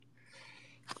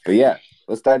But yeah,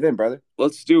 let's dive in, brother.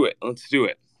 Let's do it. Let's do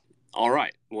it. All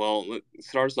right. Well,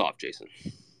 start us off, Jason.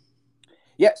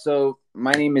 Yeah, so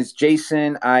my name is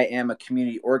Jason. I am a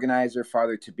community organizer,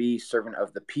 father to be, servant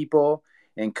of the people,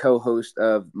 and co host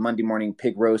of Monday Morning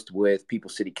Pig Roast with People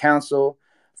City Council.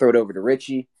 Throw it over to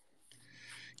Richie.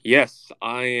 Yes,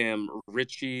 I am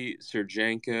Richie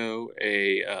Serjanko,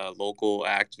 a local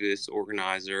activist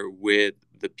organizer with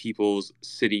the People's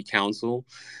City Council.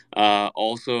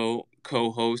 Also,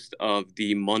 co-host of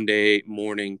the Monday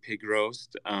Morning Pig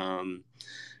Roast.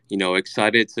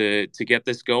 Excited to get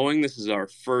this going. This is our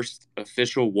first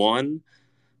official one.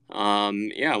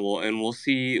 Yeah, well, and we'll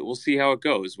see how it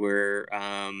goes. We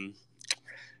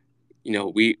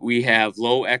have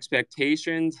low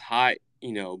expectations, high,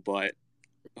 but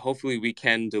hopefully we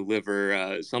can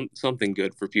deliver something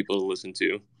good for people to listen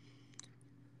to.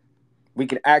 We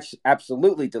could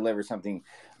absolutely deliver something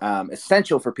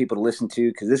essential for people to listen to,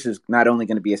 because this is not only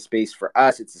going to be a space for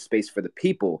us, it's a space for the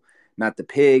people, not the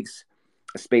pigs,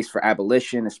 a space for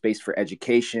abolition, a space for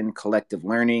education, collective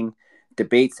learning,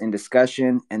 debates and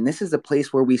discussion. And this is a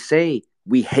place where we say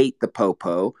we hate the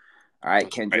popo. All right,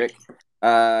 That's right. Kendrick.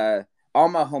 Uh, all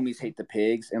my homies hate the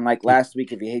pigs. And like last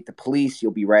week, if you hate the police,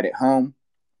 you'll be right at home.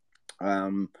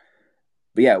 Um,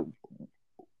 but yeah,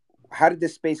 how did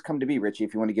this space come to be, Richie?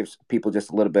 If you want to give people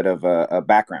just a little bit of a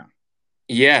background.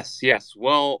 Yes, yes.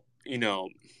 Well,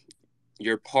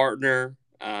 your partner,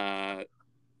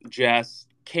 Jess,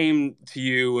 came to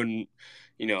you and,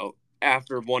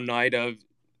 after one night of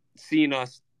seeing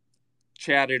us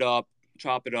chat it up,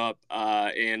 chop it up,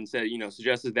 and said,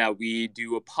 suggested that we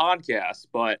do a podcast.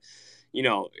 But,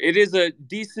 it is a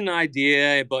decent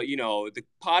idea, but, the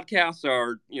podcasts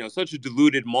are, such a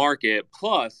diluted market.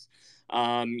 Plus,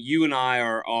 you and I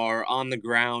are on the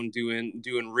ground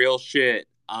doing real shit.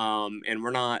 And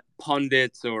we're not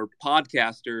pundits or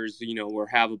podcasters, or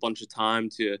have a bunch of time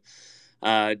to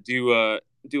do a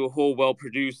whole well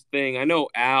produced thing. I know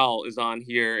Al is on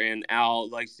here, and Al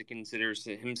likes to consider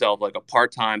himself like a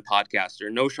part time podcaster.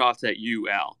 No shots at you,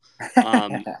 Al.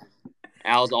 Um,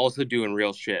 Al's also doing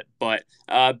real shit, but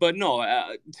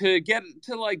no, to get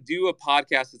to like do a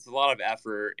podcast, it's a lot of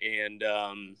effort, and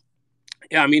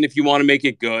yeah, I mean, if you want to make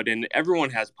it good, and everyone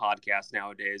has podcasts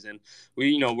nowadays, and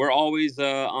we're always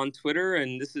on Twitter,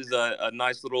 and this is a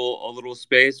nice little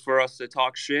space for us to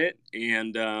talk shit,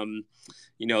 and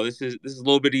this is a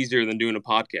little bit easier than doing a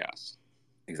podcast.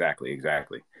 Exactly.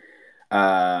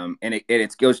 And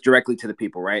it goes directly to the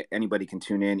people, right? Anybody can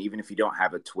tune in, even if you don't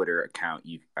have a Twitter account.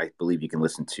 I believe you can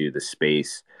listen to the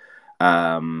space.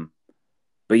 Um,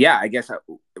 but yeah, I guess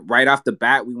right off the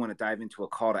bat, we want to dive into a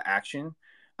call to action.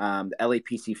 The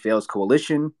LAPC Fails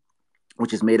Coalition,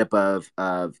 which is made up of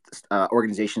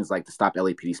organizations like the Stop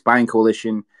LAPD Spying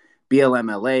Coalition,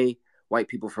 BLMLA, White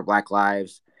People for Black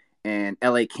Lives, and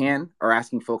LA Can, are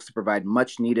asking folks to provide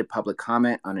much needed public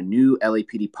comment on a new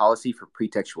LAPD policy for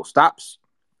pretextual stops.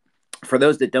 For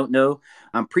those that don't know,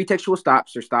 pretextual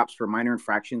stops are stops for minor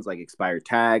infractions like expired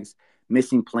tags,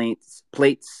 missing plates,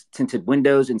 tinted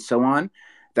windows, and so on,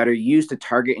 that are used to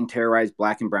target and terrorize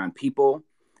Black and brown people.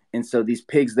 And so these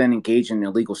pigs then engage in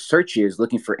illegal searches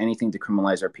looking for anything to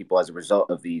criminalize our people as a result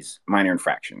of these minor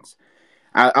infractions.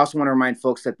 I also want to remind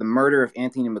folks that the murder of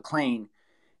Anthony McLean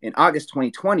in August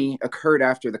 2020 occurred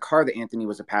after the car that Anthony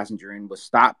was a passenger in was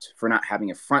stopped for not having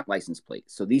a front license plate.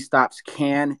 So these stops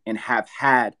can and have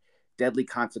had deadly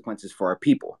consequences for our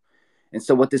people. And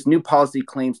so what this new policy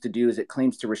claims to do is it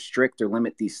claims to restrict or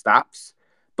limit these stops,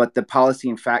 but the policy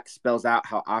in fact spells out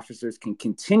how officers can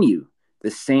continue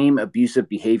the same abusive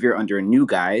behavior under a new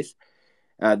guise.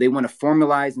 They want to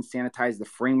formalize and sanitize the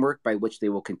framework by which they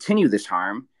will continue this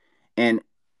harm. And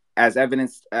as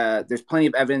evidence, there's plenty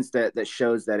of evidence that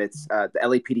shows that it's the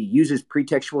LAPD uses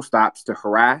pretextual stops to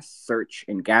harass, search,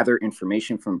 and gather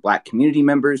information from Black community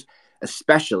members,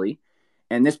 especially.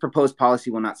 And this proposed policy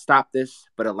will not stop this,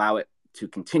 but allow it to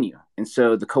continue. And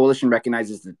so the coalition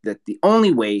recognizes that the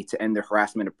only way to end the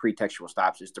harassment of pretextual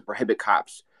stops is to prohibit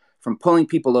cops from pulling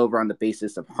people over on the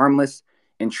basis of harmless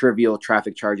and trivial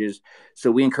traffic charges. So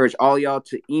we encourage all y'all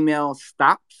to email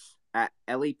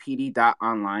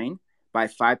stops@lapd.online by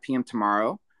 5 p.m.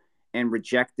 tomorrow and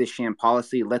reject this sham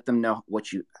policy. Let them know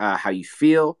how you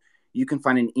feel. You can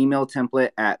find an email template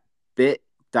at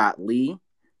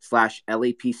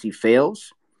bit.ly/LAPC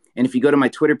fails. And if you go to my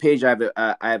Twitter page, I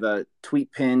have a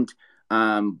tweet pinned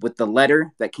with the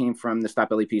letter that came from the Stop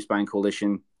LAPD Spying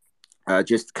Coalition,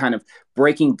 just kind of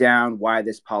breaking down why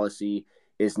this policy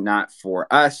is not for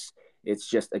us. It's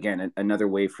just, again, another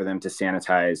way for them to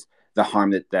sanitize the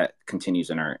harm that continues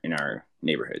in our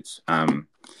neighborhoods.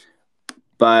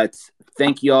 But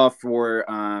thank you all for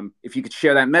if you could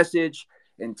share that message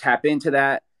and tap into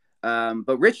that.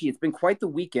 But Richie, it's been quite the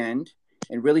weekend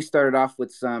and really started off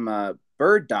with some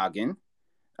bird dogging.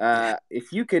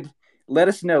 If you could let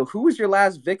us know who was your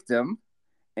last victim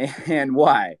and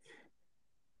why.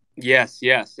 Yes,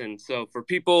 yes. And so for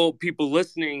people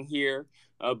listening here,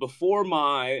 before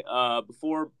my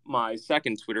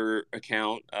second Twitter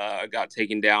account got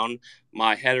taken down,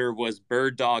 my header was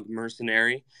Bird Dog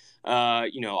Mercenary.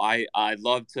 I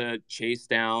love to chase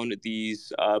down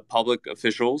these public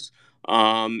officials,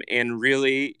 and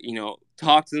really,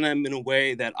 talk to them in a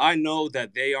way that I know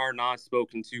that they are not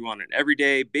spoken to on an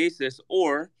everyday basis,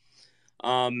 or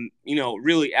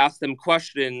really ask them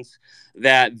questions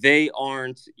that they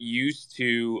aren't used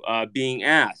to being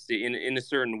asked in a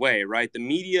certain way, right? The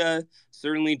media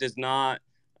certainly does not.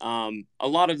 A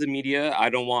lot of the media,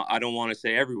 I don't want to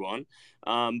say everyone,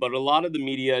 but a lot of the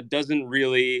media doesn't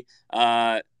really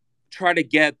try to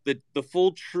get the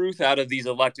full truth out of these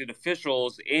elected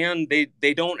officials, and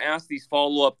they don't ask these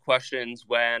follow up questions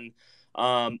when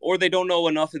or they don't know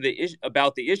enough of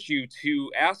about the issue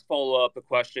to ask follow-up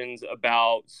questions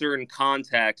about certain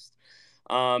context.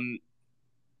 Um,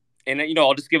 and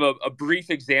I'll just give a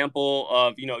brief example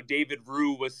of David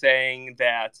Rue was saying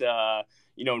that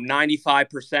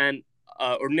 95%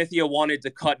 or Nithya wanted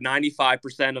to cut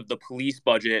 95% of the police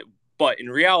budget. But in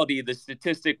reality, the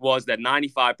statistic was that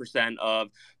 95% of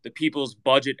the People's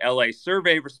Budget LA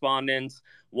survey respondents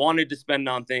wanted to spend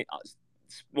on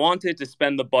wanted to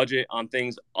spend the budget on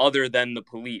things other than the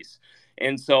police.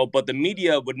 And so, but the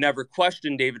media would never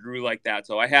question David Rue like that.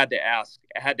 So I had to ask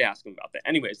him about that.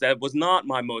 Anyways, that was not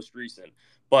my most recent,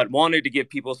 but wanted to give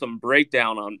people some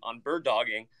breakdown on bird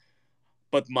dogging.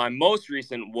 But my most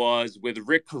recent was with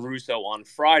Rick Caruso on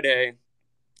Friday.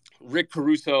 Rick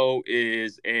Caruso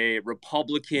is a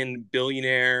Republican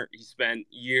billionaire. He spent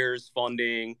years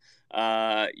funding,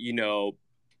 anti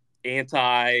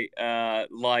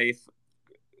life,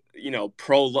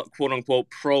 pro, quote unquote,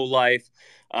 pro life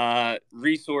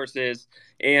resources.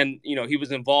 And, he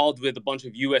was involved with a bunch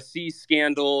of USC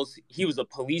scandals. He was a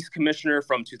police commissioner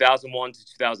from 2001 to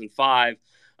 2005.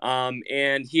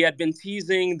 And he had been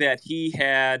teasing that he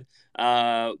had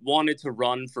wanted to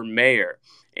run for mayor.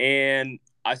 And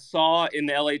I saw in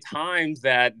the LA Times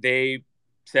that they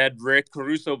said Rick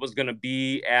Caruso was going to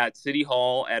be at City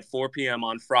Hall at 4 p.m.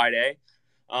 on Friday.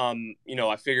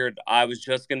 I figured I was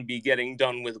just going to be getting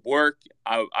done with work.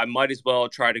 I might as well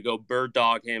try to go bird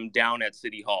dog him down at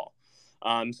City Hall.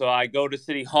 So I go to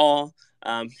City Hall.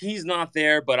 He's not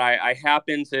there, but I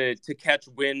happen to catch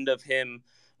wind of him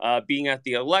being at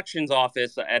the elections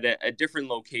office at a different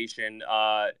location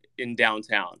in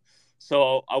downtown.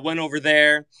 So I went over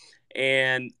there,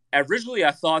 and originally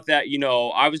I thought that,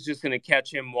 I was just going to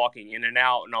catch him walking in and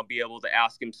out, and I'll be able to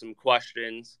ask him some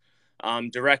questions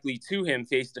directly to him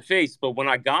face to face. But when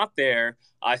I got there,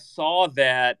 I saw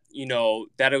that,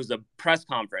 that it was a press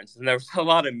conference and there was a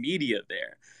lot of media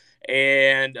there.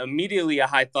 And immediately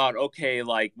I thought, okay,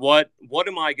 like what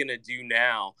am I going to do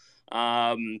now?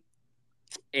 And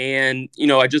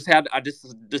I just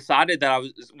decided that I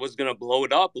was going to blow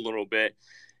it up a little bit.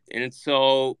 And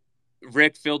so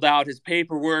Rick filled out his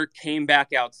paperwork, came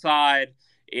back outside,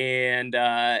 and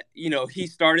he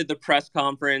started the press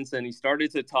conference and he started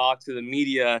to talk to the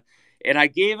media. And I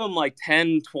gave him like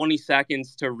 10-20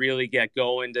 seconds to really get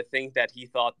going, to think that he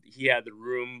thought he had the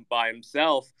room by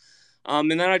himself.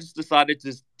 And then I just decided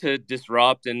to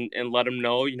disrupt and let him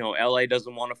know, LA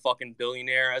doesn't want a fucking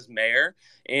billionaire as mayor.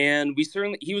 And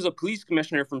he was a police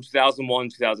commissioner from 2001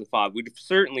 to 2005. We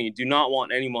certainly do not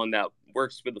want anyone that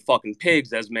works with the fucking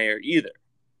pigs as mayor either.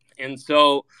 And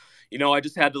so, I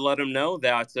just had to let him know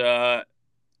that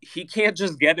he can't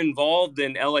just get involved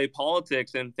in LA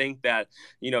politics and think that,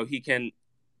 he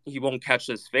won't catch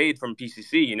this fade from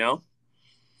PCC.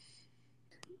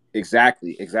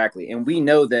 Exactly. And we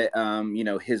know that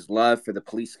his love for the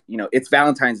police, it's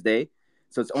Valentine's Day,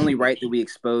 so it's only right that we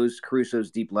expose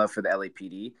Caruso's deep love for the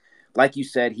LAPD. Like you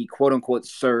said, he quote unquote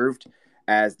served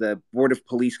as the Board of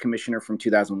Police Commissioner from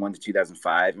 2001 to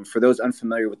 2005. And for those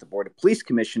unfamiliar with the Board of Police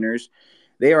Commissioners,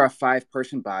 they are a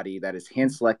 5-person body that is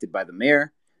hand selected by the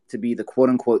mayor to be the quote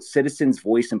unquote citizen's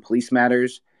voice in police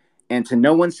matters. And to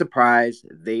no one's surprise,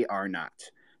 they are not.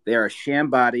 They are a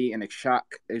sham body and a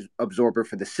shock absorber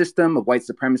for the system of white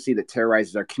supremacy that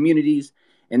terrorizes our communities,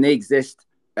 and they exist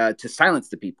to silence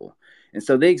the people. And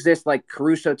so they exist like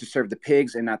Caruso to serve the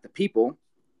pigs and not the people.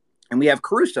 And we have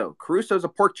Caruso. Caruso's a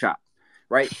pork chop,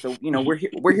 right? So we're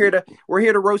here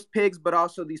to roast pigs, but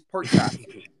also these pork chops,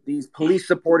 these police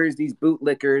supporters, these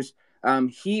bootlickers.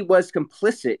 He was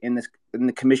complicit in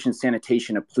the commission's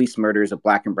sanitation of police murders of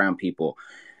Black and brown people.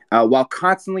 While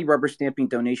constantly rubber stamping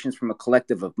donations from a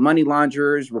collective of money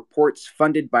launderers, reports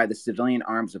funded by the civilian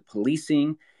arms of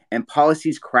policing, and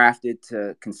policies crafted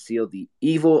to conceal the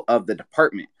evil of the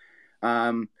department.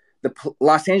 The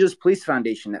Los Angeles Police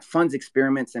Foundation that funds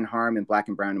experiments in harm in Black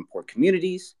and brown and poor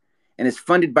communities and is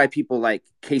funded by people like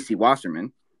Casey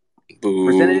Wasserman,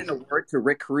 presented an award to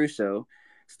Rick Caruso,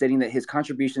 stating that his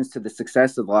contributions to the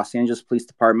success of the Los Angeles Police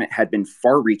Department had been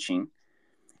far-reaching.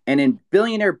 And in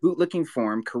billionaire bootlicking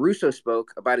form, Caruso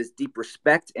spoke about his deep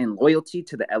respect and loyalty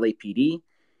to the LAPD.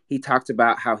 He talked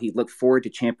about how he looked forward to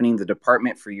championing the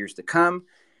department for years to come.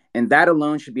 And that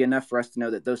alone should be enough for us to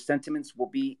know that those sentiments will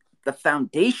be the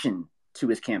foundation to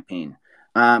his campaign.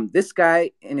 This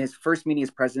guy, in his first meeting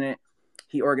as president,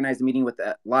 he organized a meeting with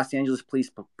the Los Angeles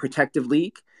Police Protective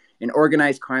League, an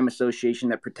organized crime association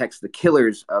that protects the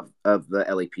killers of the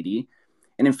LAPD.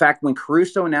 And in fact, when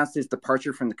Caruso announced his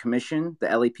departure from the commission, the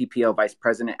LAPPL vice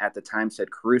president at the time said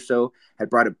Caruso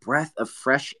had brought a breath of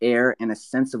fresh air and a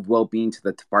sense of well-being to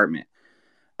the department.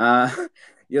 The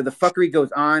fuckery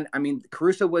goes on. I mean,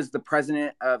 Caruso was the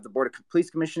president of the Board of Police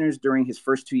Commissioners during his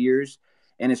first 2 years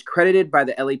and is credited by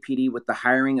the LAPD with the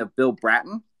hiring of Bill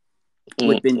Bratton, who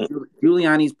had been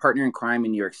Giuliani's partner in crime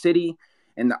in New York City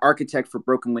and the architect for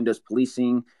broken windows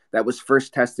policing that was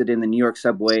first tested in the New York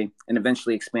subway and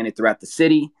eventually expanded throughout the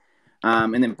city.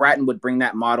 And then Bratton would bring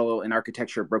that model and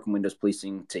architecture of broken windows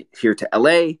policing here to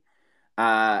LA.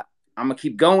 I'm gonna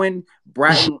keep going.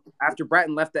 After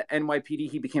Bratton left the NYPD,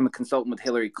 he became a consultant with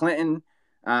Hillary Clinton.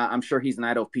 I'm sure he's an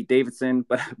idol of Pete Davidson,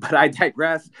 but I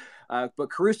digress. But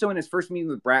Caruso, in his first meeting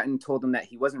with Bratton, told him that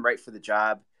he wasn't right for the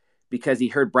job because he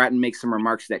heard Bratton make some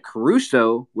remarks that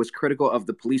Caruso was critical of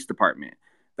the police department.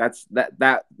 That's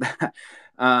that.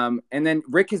 And then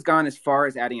Rick has gone as far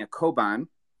as adding a koban,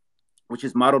 which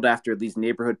is modeled after these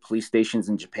neighborhood police stations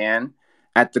in Japan,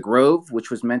 at the Grove, which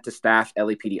was meant to staff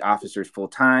LAPD officers full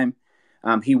time.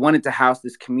 He wanted to house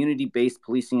this community-based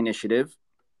policing initiative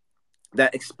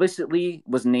that explicitly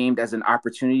was named as an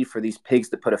opportunity for these pigs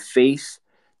to put a face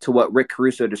to what Rick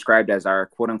Caruso described as our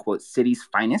quote-unquote city's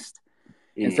finest.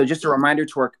 And so just a reminder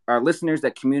to our listeners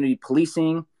that community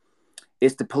policing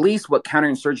is to police what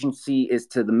counterinsurgency is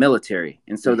to the military.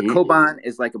 And so the Koban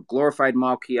is like a glorified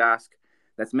mall kiosk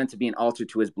that's meant to be an altar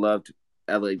to his beloved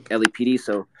LAPD.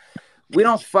 So we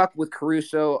don't fuck with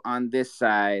Caruso on this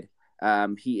side.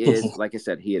 He is, like I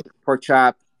said, he is a pork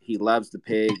chop. He loves the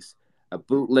pigs, a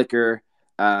bootlicker.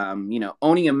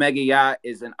 Owning a mega yacht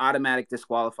is an automatic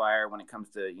disqualifier when it comes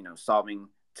to, solving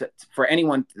for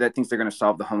anyone that thinks they're going to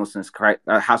solve the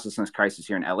houselessness crisis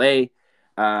here in LA.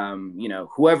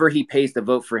 Whoever he pays to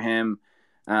vote for him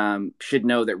should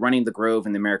know that running the Grove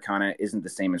and the Americana isn't the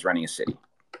same as running a city.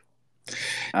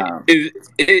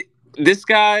 This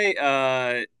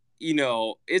guy,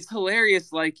 it's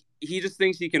hilarious. Like, he just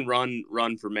thinks he can run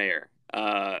for mayor.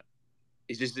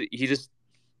 He just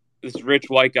this rich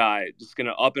white guy just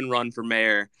gonna up and run for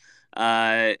mayor,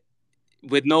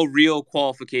 with no real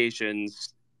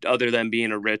qualifications other than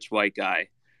being a rich white guy.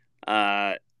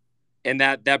 And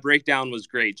that breakdown was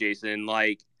great, Jason.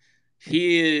 Like,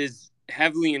 he is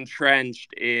heavily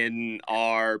entrenched in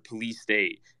our police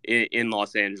state in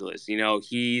Los Angeles.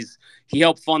 He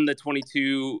helped fund the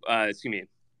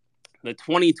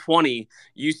 2020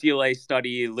 UCLA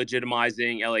study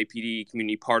legitimizing LAPD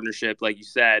community partnership, like you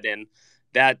said, and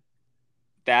that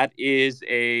is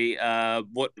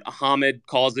what Hamid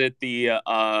calls it,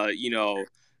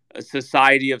 a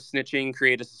society of snitching,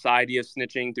 create a society of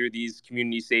snitching through these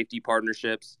community safety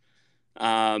partnerships.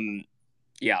 Fuck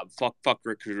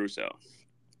Rick Caruso.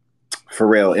 For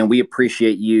real. And we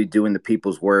appreciate you doing the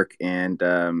people's work and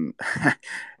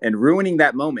and ruining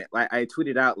that moment. Like, I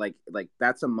tweeted out, like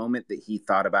that's a moment that he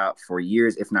thought about for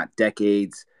years, if not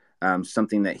decades.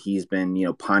 Something that he's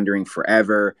been, pondering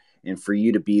forever. And for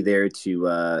you to be there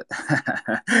to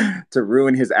to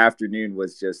ruin his afternoon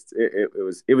was just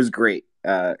it was great.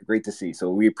 Great to see.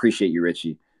 So we appreciate you,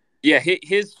 Richie. Yeah,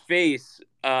 his face,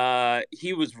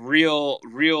 he was real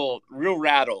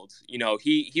rattled.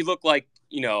 He looked like,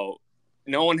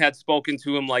 no one had spoken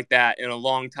to him like that in a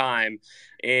long time,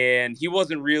 and he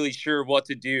wasn't really sure what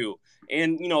to do.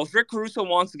 And, if Rick Caruso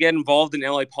wants to get involved in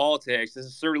LA politics, this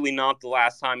is certainly not the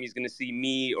last time he's going to see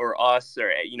me or us or,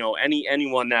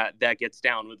 anyone that gets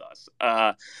down with us.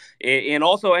 And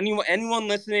also anyone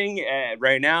listening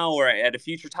right now or at a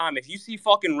future time, if you see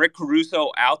fucking Rick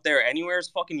Caruso out there anywhere,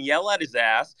 fucking yell at his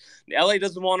ass. LA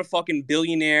doesn't want a fucking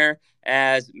billionaire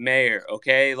as mayor.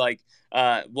 Okay, like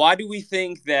why do we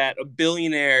think that a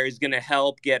billionaire is going to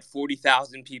help get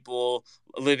 40,000 people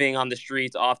living on the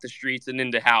streets, off the streets, and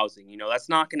into housing? You know, that's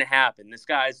not going to happen. This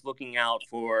guy's looking out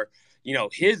for, you know,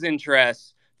 his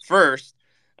interests first.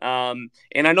 And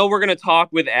I know we're going to talk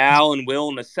with Al and Will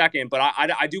in a second, but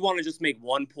I do want to just make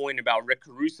one point about Rick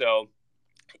Caruso.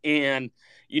 And,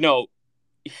 you know,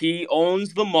 he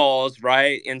owns the malls,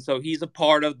 right? And so he's a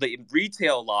part of the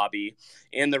retail lobby,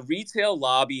 and the retail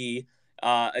lobby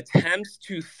attempts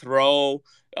to throw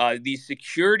these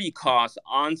security costs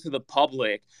onto the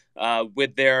public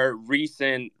with their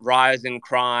recent rise in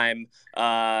crime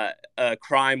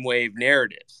wave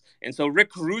narratives. And so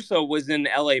Rick Caruso was in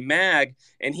LA Mag,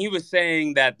 and he was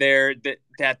saying that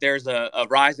there's a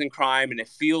rise in crime and it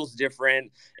feels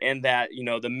different, and that, you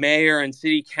know, the mayor and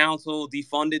city council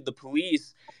defunded the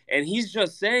police. And he's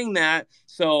just saying that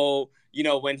so, you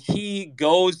know, when he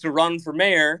goes to run for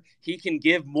mayor, he can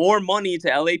give more money to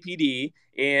LAPD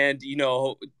and, you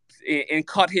know, and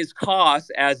cut his costs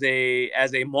as a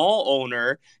mall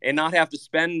owner and not have to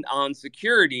spend on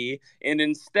security, and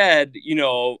instead, you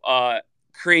know,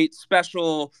 create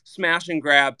special smash and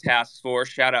grab task force.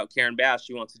 Shout out Karen Bass,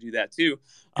 she wants to do that too.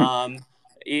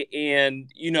 And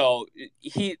you know,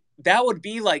 he that would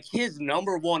be like his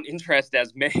number one interest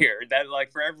as mayor. That,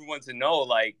 like, for everyone to know,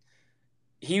 like,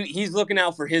 he's looking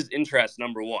out for his interest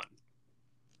number one.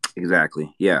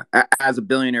 Exactly. Yeah, as a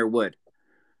billionaire would.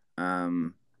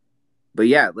 But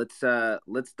yeah,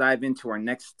 let's dive into our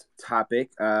next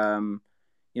topic. You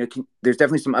know, there's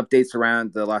definitely some updates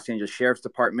around the Los Angeles Sheriff's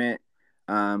Department.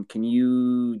 Can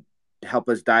you help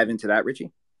us dive into that,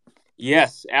 Richie?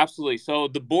 Yes, absolutely. So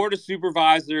the board of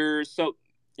supervisors, so,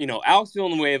 you know, Alex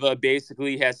Villanueva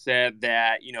basically has said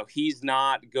that, you know, he's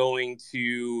not going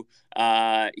to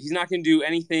do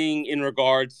anything in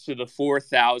regards to the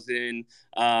 4,000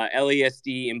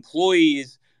 LASD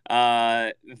employees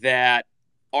that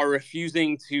are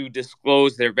refusing to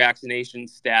disclose their vaccination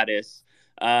status.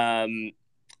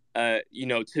 You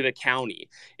know, to the county.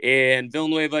 And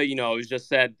Villanueva, you know, has just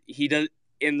said he does.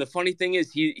 And the funny thing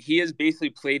is, he has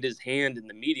basically played his hand in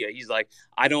the media. He's like,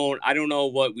 I don't know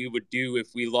what we would do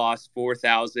if we lost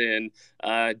 4,000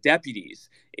 deputies.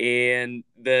 And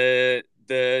the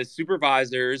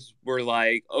supervisors were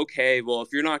like, okay, well, if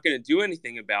you're not going to do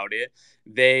anything about it,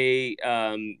 they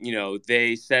you know,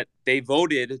 they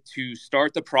voted to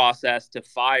start the process to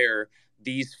fire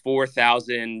these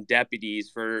 4,000 deputies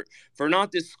for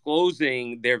not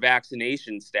disclosing their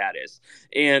vaccination status.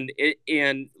 And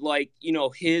like, you know,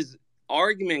 his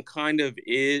argument kind of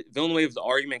is Villanueva's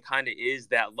argument kind of is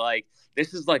that, like,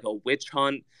 this is like a witch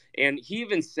hunt. And he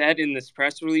even said in this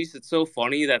press release, it's so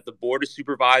funny that the board of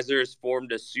supervisors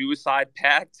formed a suicide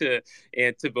pact to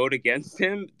vote against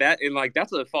him. That, and like,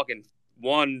 that's a fucking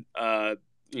one,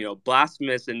 you know,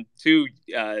 blasphemous, and two,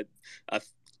 a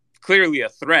clearly a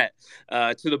threat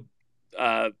to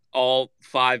the all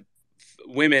five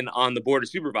women on the board of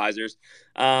supervisors.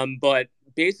 But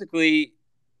basically,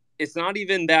 it's not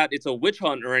even that it's a witch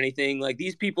hunt or anything. Like,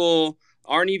 these people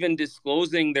aren't even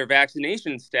disclosing their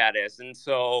vaccination status, and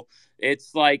so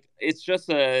it's like it's just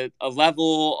a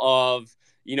level of,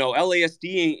 you know,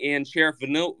 LASD and Sheriff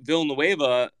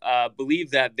Villanueva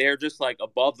believe that they're just like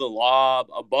above the law,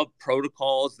 above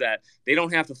protocols, that they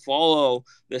don't have to follow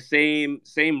the same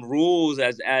rules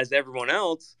as everyone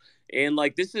else. And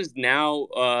like, this is now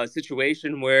a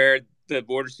situation where the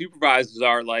board of supervisors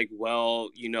are like, well,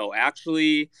 you know,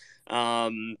 actually,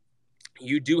 um,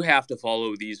 you do have to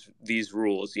follow these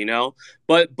rules, you know.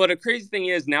 But a crazy thing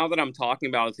is, now that I'm talking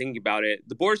about it, thinking about it,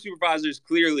 the board of supervisors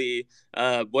clearly,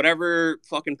 whatever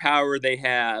fucking power they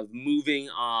have, moving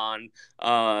on,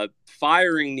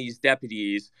 firing these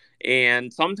deputies.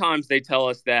 And sometimes they tell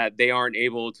us that they aren't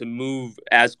able to move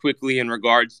as quickly in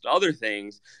regards to other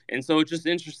things. And so it's just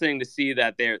interesting to see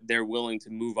that they're willing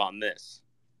to move on this.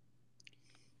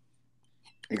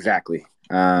 Exactly.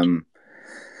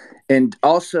 And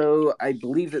also, I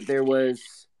believe that there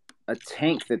was a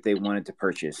tank that they wanted to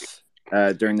purchase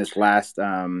during this last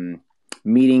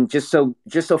meeting. Just so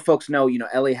folks know, you know,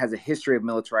 LA has a history of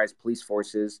militarized police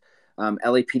forces.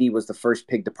 LAPD was the first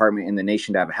PIG department in the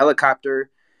nation to have a helicopter.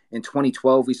 In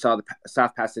 2012, we saw the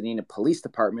South Pasadena Police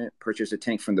Department purchase a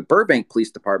tank from the Burbank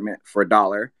Police Department for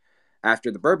 $1,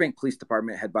 after the Burbank Police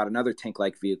Department had bought another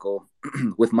tank-like vehicle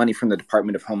with money from the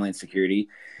Department of Homeland Security.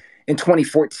 In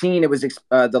 2014, it was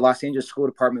the Los Angeles School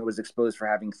Department was exposed for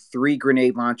having 3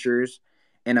 grenade launchers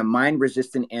and a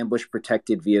mine-resistant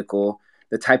ambush-protected vehicle,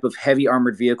 the type of heavy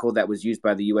armored vehicle that was used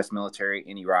by the U.S. military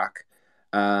in Iraq.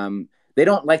 they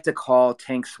don't like to call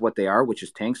tanks what they are, which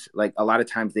is tanks. Like a lot of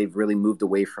times they've really moved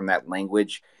away from that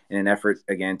language in an effort,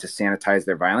 again, to sanitize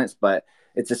their violence, but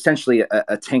it's essentially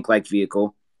a tank-like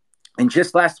vehicle. And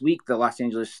just last week, the Los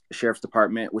Angeles Sheriff's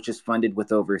Department, which is funded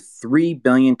with over $3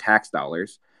 billion tax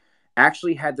dollars,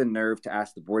 actually had the nerve to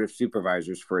ask the Board of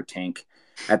Supervisors for a tank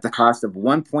at the cost of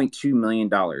 $1.2 million,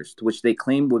 to which they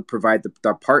claimed would provide the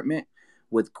department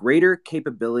with greater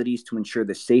capabilities to ensure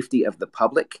the safety of the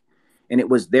public. And it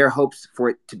was their hopes for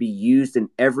it to be used in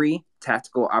every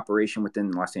tactical operation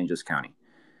within Los Angeles County.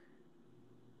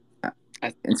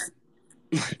 And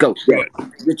go. Yeah.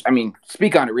 Rich, I mean,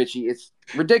 speak on it, Richie. It's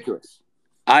ridiculous.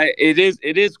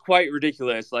 It is quite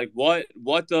ridiculous. Like what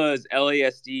does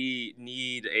LASD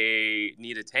need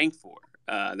a tank for?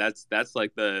 That's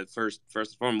like the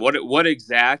first form. What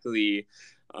exactly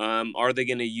are they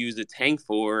going to use a tank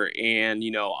for? And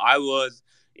I was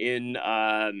in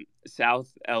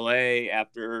South LA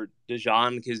after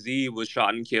Dejan Kazee was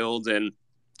shot and killed, and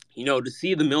to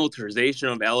see the militarization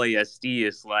of LASD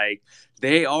is like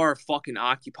they are a fucking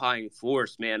occupying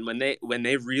force, man. When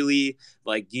they really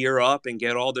like gear up and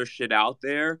get all their shit out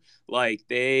there, like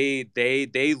they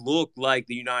look like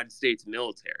the United States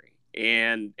military.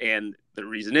 And the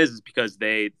reason is because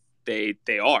they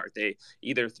are. They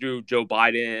either through Joe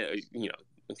Biden,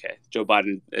 Joe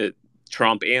Biden,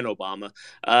 Trump and Obama,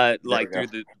 like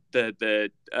through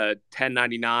the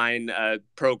 1099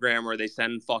 program where they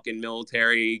send fucking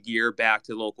military gear back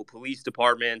to local police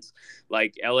departments.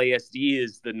 Like LASD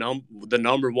is the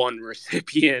number one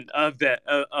recipient of that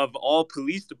of all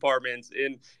police departments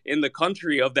in the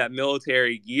country of that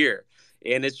military gear.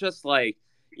 And it's just like,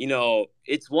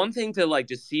 it's one thing to like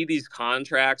just see these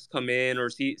contracts come in or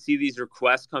see these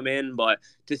requests come in, but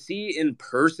to see in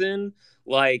person,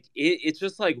 like it's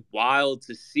just like wild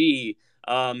to see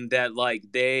that like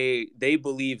they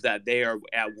believe that they are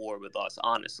at war with us.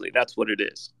 Honestly, that's what it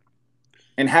is.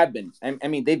 And have been. I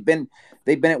mean, they've been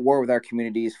at war with our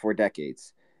communities for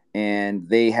decades, and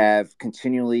they have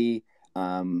continually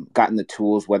gotten the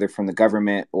tools, whether from the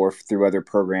government or through other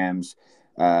programs,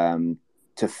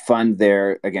 to fund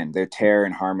their terror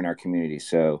and harm in our community.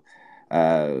 So,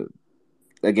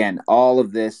 again, all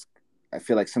of this, I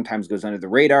feel like sometimes goes under the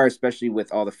radar, especially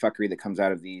with all the fuckery that comes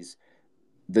out of the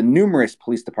numerous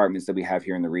police departments that we have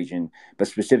here in the region, but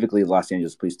specifically Los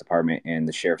Angeles Police Department and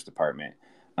the Sheriff's Department.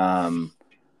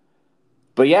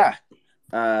 But yeah,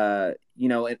 another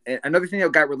thing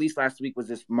that got released last week was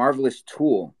this marvelous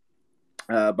tool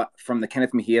from the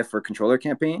Kenneth Mejia for Controller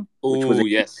campaign,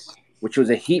 which was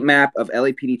a heat map of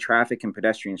LAPD traffic and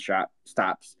pedestrian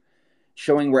stops,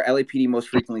 showing where LAPD most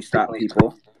frequently stop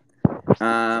people.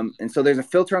 And so there's a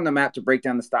filter on the map to break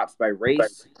down the stops by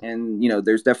race, and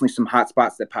there's definitely some hot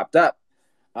spots that popped up.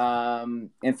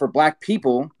 And for Black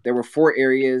people, there were 4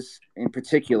 areas in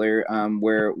particular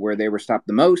where they were stopped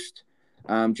the most.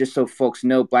 Just so folks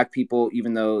know, Black people,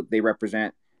 even though we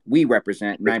represent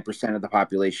 9% of the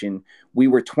population, we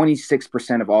were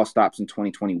 26% of all stops in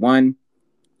 2021.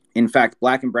 In fact,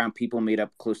 Black and brown people made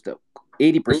up close to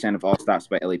 80% of all stops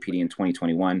by LAPD in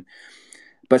 2021.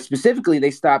 But specifically,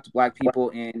 they stopped Black people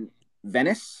in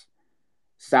Venice,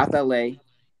 South LA,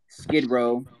 Skid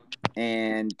Row,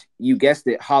 and you guessed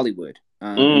it, Hollywood.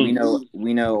 And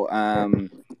we know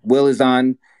Will is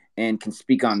on and can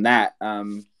speak on that.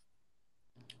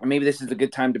 Maybe this is a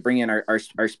good time to bring in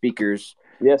our speakers.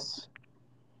 Yes.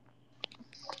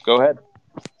 Go ahead.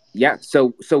 Yeah.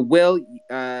 So Will,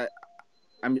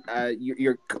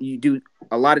 you do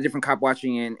a lot of different cop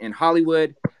watching in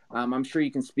Hollywood. I'm sure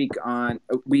you can speak on.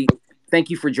 We thank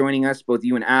you for joining us, both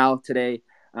you and Al, today.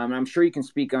 I'm sure you can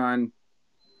speak on,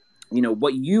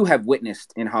 what you have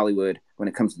witnessed in Hollywood when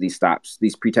it comes to these stops,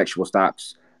 these pretextual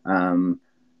stops.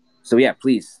 So yeah,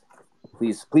 please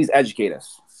educate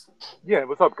us. Yeah,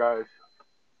 what's up, guys?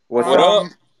 What's up?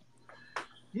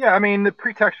 Yeah, I mean, the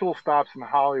pretextual stops in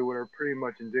Hollywood are pretty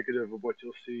much indicative of what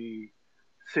you'll see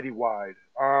citywide.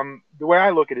 The way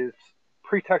I look at it is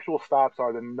pretextual stops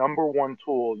are the number one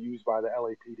tool used by the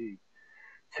LAPD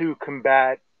to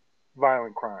combat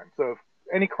violent crime. So if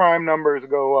any crime numbers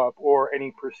go up, or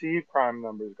any perceived crime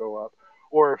numbers go up,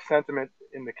 or if sentiment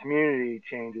in the community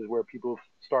changes where people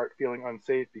start feeling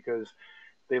unsafe because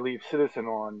they leave Citizen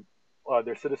on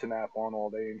their Citizen app on all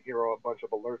day and hear a bunch of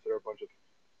alerts that are a bunch of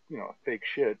fake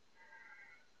shit.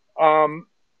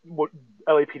 What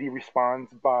LAPD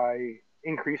responds by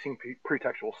increasing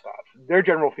pretextual stops. Their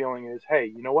general feeling is, hey,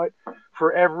 you know what?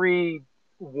 For every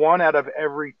 1 out of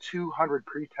every 200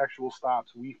 pretextual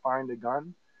stops, we find a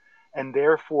gun, and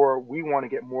therefore we want to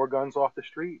get more guns off the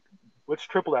street. Let's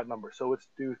triple that number. So let's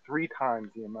do 3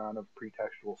 times the amount of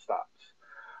pretextual stops.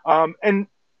 And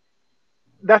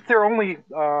that's their only.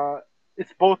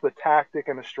 It's both a tactic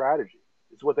and a strategy.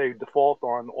 It's what they default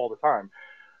on all the time.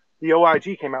 The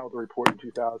OIG came out with a report in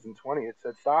 2020. It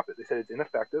said stop it. They said it's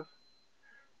ineffective.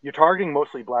 You're targeting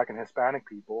mostly black and Hispanic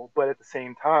people, but at the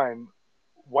same time,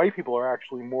 white people are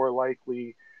actually more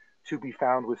likely to be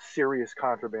found with serious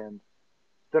contraband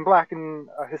than black and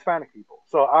Hispanic people.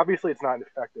 So obviously, it's not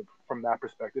effective from that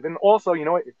perspective. And also, you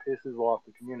know what? It pisses off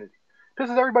the community. It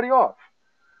pisses everybody off.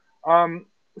 Um,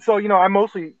 so I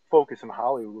mostly focus in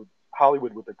Hollywood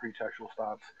with the pretextual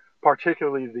stops,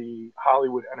 particularly the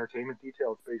Hollywood Entertainment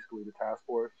Detail. It's basically the task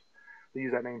force. They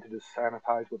use that name to just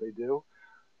sanitize what they do,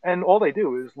 and all they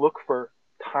do is look for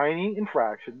tiny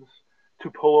infractions to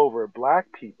pull over black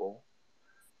people,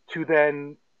 to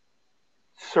then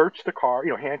search the car,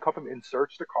 handcuff them and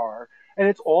search the car, and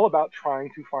it's all about trying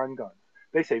to find guns.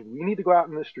 They say we need to go out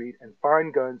in the street and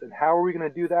find guns, and how are we going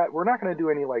to do that? We're not going to do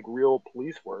any like real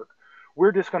police work.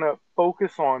 We're just going to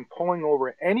focus on pulling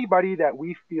over anybody that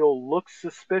we feel looks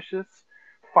suspicious,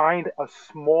 find a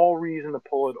small reason to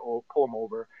pull them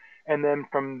over, and then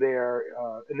from there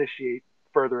initiate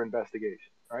further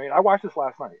investigation. Right? I watched this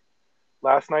last night.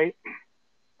 Last night,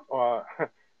 uh,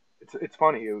 it's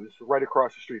funny. It was right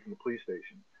across the street from the police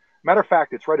station. Matter of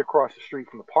fact, it's right across the street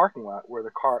from the parking lot where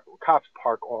the cops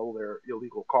park all their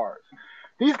illegal cars.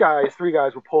 These guys, three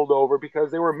guys, were pulled over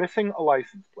because they were missing a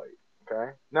license plate.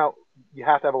 Okay, now you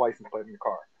have to have a license plate in your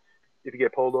car. If you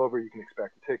get pulled over, you can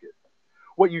expect a ticket.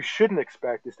 What you shouldn't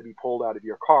expect is to be pulled out of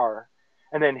your car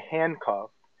and then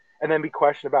handcuffed and then be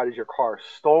questioned about, is your car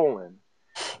stolen?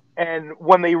 And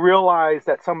when they realize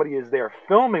that somebody is there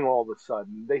filming, all of a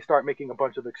sudden they start making a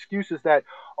bunch of excuses that,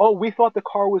 oh, we thought the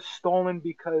car was stolen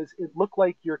because it looked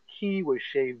like your key was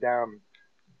shaved down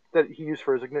that he used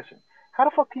for his ignition. How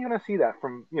the fuck are you gonna see that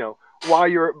from while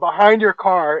you're behind your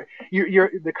car?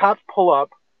 The cops pull up,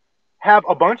 have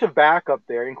a bunch of backup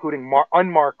there, including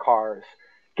unmarked cars,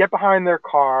 get behind their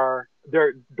car,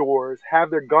 their doors, have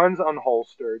their guns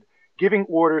unholstered, giving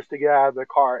orders to get out of the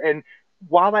car. And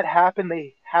while that happened,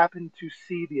 they happened to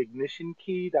see the ignition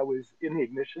key that was in the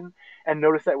ignition and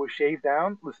notice that it was shaved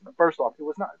down. Listen, first off, it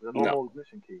was not. It was a No. normal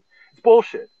ignition key. It's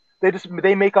bullshit.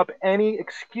 They make up any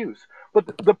excuse.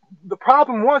 But the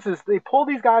problem was is they pull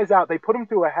these guys out. They put them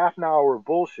through a half an hour of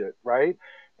bullshit, right?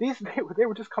 They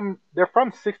were just coming. They're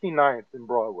from 69th and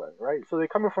Broadway, right? So they're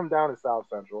coming from down in South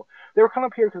Central. They were coming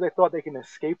up here because they thought they can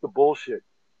escape the bullshit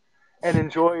and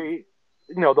enjoy,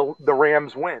 the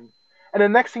Rams win. And the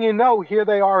next thing you know, here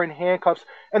they are in handcuffs,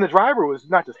 and the driver was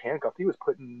not just handcuffed; he was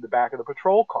put in the back of the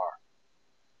patrol car.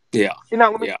 Yeah.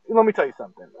 Let me tell you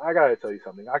something. I gotta tell you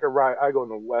something. I could ride. I go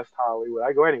into West Hollywood.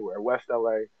 I go anywhere, West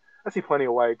LA. I see plenty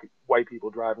of white people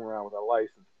driving around with a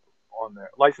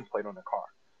license plate on their car.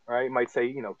 Right? It might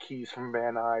say, keys from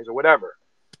Van Nuys or whatever.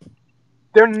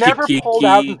 They're never pulled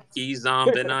out. Keys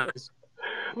on Van Nuys.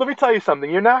 Let me tell you something.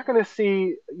 You're not going to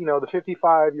see, the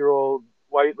 55-year-old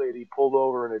white lady pulled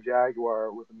over in a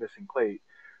Jaguar with a missing plate,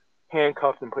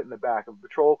 handcuffed and put in the back of a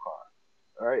patrol car.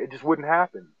 All right, it just wouldn't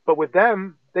happen. But with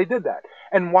them, they did that.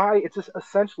 And why? It's just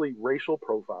essentially racial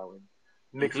profiling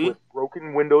mixed with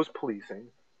broken windows policing,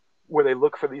 where they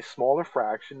look for these small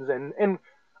infractions. And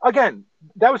again,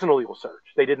 that was an illegal search.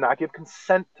 They did not give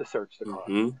consent to search the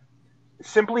car.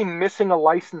 Simply missing a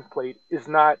license plate is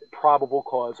not probable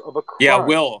cause of a crime. Yeah,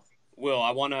 Will,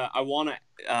 I wanna,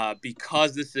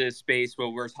 because this is a space where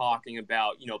we're talking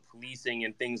about, policing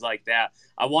and things like that.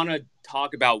 I want to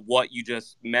talk about what you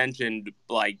just mentioned,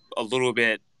 like a little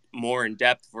bit more in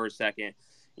depth for a second.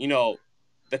 The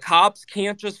cops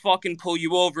can't just fucking pull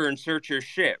you over and search your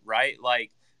shit, right? Like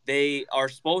they are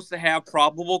supposed to have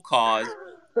probable cause.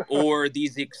 Or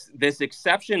this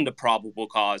exception to probable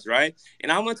cause, right?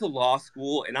 And I went to law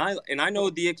school, and I know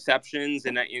the exceptions,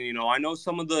 and I know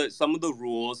some of the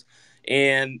rules,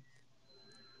 and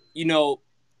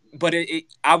but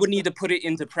I would need to put it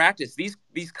into practice.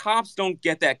 These cops don't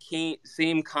get that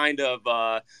same kind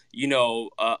of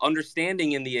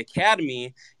understanding in the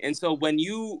academy, and so when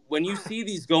you see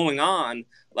these going on,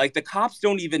 like the cops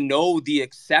don't even know the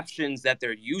exceptions that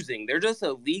they're using. They're just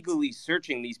illegally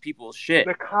searching these people's shit.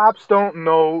 The cops don't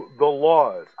know the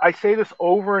laws. I say this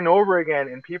over and over again,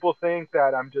 and people think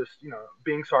that I'm just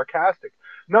being sarcastic.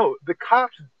 No, the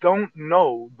cops don't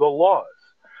know the laws.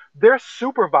 Their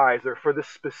supervisor for this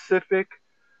specific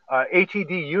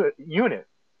ATD unit.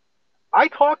 I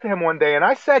talked to him one day and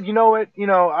I said, you know what,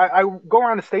 I go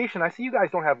around the station. I see you guys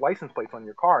don't have license plates on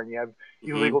your car and you have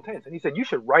illegal tints. And he said, you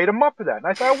should write them up for that. And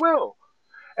I said, I will.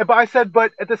 But I said,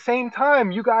 but at the same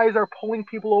time, you guys are pulling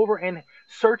people over and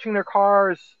searching their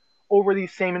cars over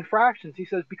these same infractions. He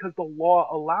says, because the law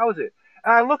allows it.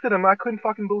 And I looked at him and I couldn't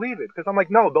fucking believe it because I'm like,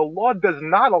 no, the law does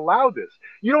not allow this.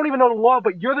 You don't even know the law,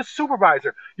 but you're the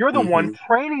supervisor. You're the one Mm-hmm.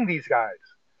 training these guys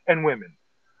and women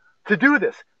to do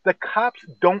this. The cops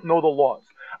don't know the laws.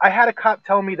 I had a cop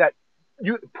tell me that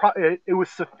it was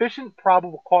sufficient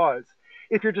probable cause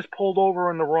if you're just pulled over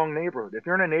in the wrong neighborhood. If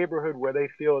you're in a neighborhood where they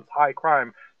feel it's high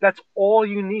crime, that's all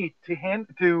you need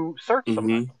to search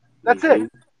someone. Mm-hmm. That's Mm-hmm.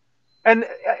 it. And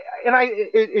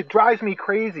it drives me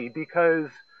crazy because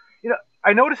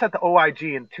I noticed that the OIG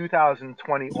in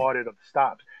 2020 audit of the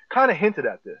stops kind of hinted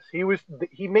at this.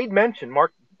 He made mention.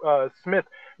 Mark Smith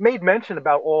made mention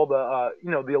about all the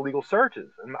the illegal searches,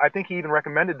 and I think he even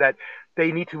recommended that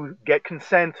they need to get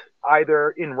consent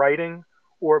either in writing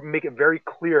or make it very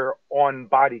clear on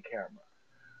body camera.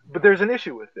 But there's an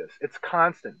issue with this. It's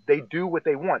constant. They do what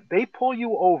they want. They pull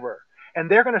you over and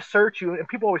they're going to search you. And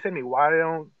people always say to me, why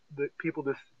don't the people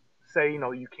just say,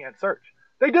 you can't search?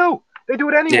 They do. They do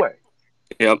it Yeah. anyway.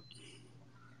 Yep.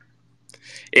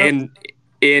 And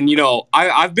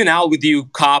I've been out with you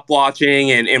cop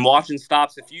watching and watching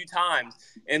stops a few times,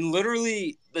 and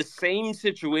literally the same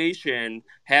situation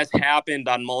has happened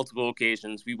on multiple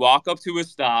occasions. We walk up to a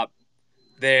stop,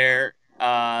 there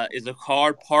is a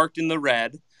car parked in the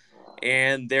red,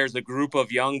 and there's a group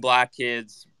of young black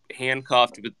kids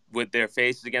handcuffed with their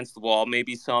faces against the wall,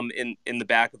 maybe some in the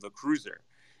back of a cruiser.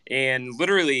 And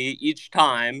literally each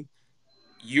time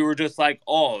you were just like,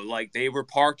 oh, like they were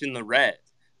parked in the red.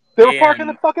 They were parked in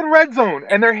the And fucking red zone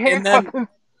and they're and then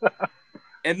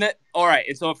handcuffed. all right.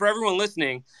 And so for everyone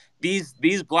listening, these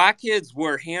black kids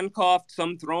were handcuffed,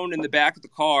 some thrown in the back of the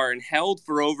car and held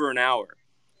for over an hour.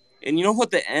 And you know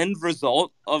what the end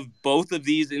result of both of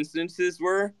these instances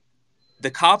were?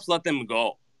 The cops let them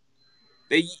go.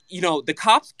 The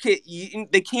cops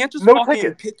they can't just No fucking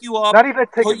ticket. pick you up, Not even a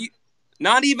put ticket. you,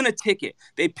 not even a ticket.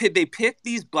 They picked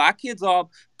these black kids up,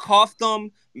 cuffed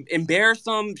them, embarrassed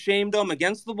them, shamed them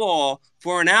against the wall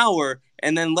for an hour,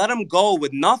 and then let them go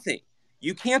with nothing.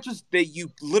 You can't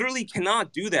you literally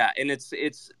cannot do that, and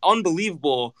it's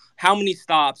unbelievable how many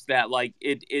stops that like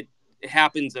it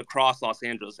happens across Los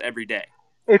Angeles every day.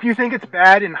 If you think it's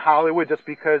bad in Hollywood just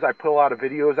because I put a lot of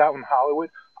videos out in Hollywood,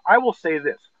 I will say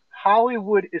this.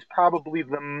 Hollywood is probably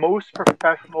the most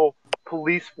professional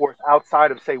police force outside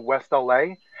of, say, West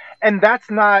LA. And that's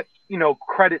not,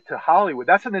 credit to Hollywood.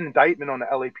 That's an indictment on the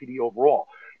LAPD overall.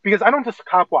 Because I don't just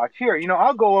cop watch here.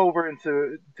 I'll go over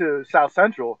into South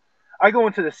Central. I go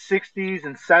into the 60s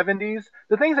and 70s.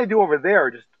 The things they do over there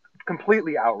are just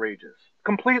completely outrageous.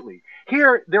 Completely.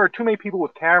 Here, there are too many people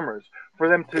with cameras for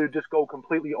them to just go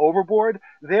completely overboard.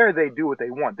 There, they do what they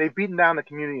want. They've beaten down the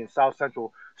community in South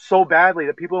Central so badly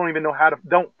that people don't even know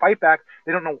don't fight back.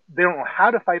 They don't know how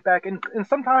to fight back, and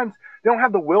sometimes they don't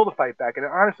have the will to fight back. And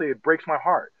honestly, it breaks my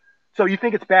heart. So you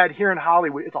think it's bad here in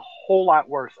Hollywood? It's a whole lot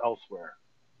worse elsewhere.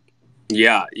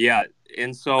 Yeah, yeah.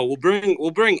 And so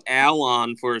we'll bring Al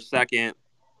on for a second.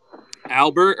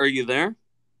 Albert, are you there?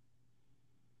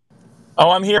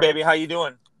 Oh, I'm here, baby. How you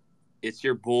doing? It's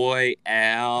your boy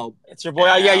Al. It's your boy.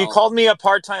 Al. Yeah, you called me a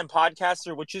part-time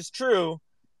podcaster, which is true.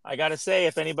 I got to say,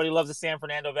 if anybody loves the San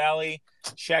Fernando Valley,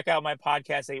 check out my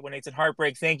podcast, 818s and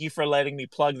Heartbreak. Thank you for letting me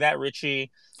plug that,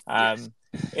 Richie. Yes.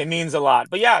 It means a lot.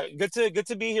 But yeah, good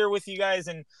to be here with you guys.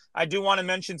 And I do want to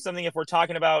mention something if we're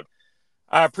talking about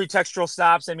pretextual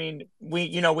stops. I mean, we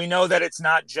know that it's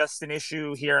not just an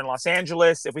issue here in Los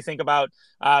Angeles. If we think about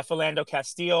Philando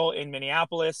Castile in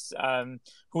Minneapolis,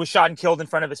 who was shot and killed in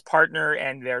front of his partner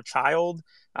and their child,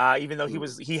 even though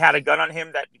he had a gun on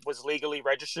him that was legally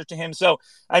registered to him. So,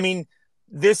 I mean,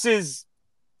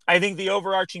 I think the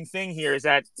overarching thing here is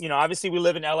that, obviously we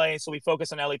live in LA, so we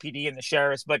focus on LAPD and the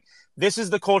sheriffs, but this is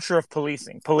the culture of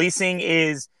policing. Policing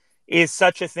is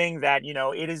such a thing that,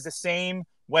 it is the same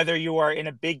whether you are in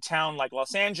a big town like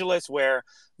Los Angeles where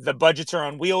the budgets are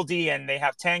unwieldy and they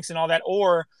have tanks and all that,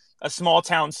 or a small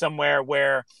town somewhere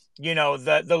where,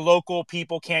 the local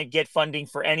people can't get funding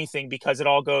for anything because it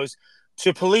all goes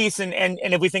to police. And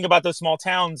if we think about those small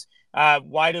towns,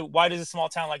 why does a small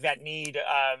town like that need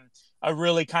a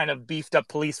really kind of beefed up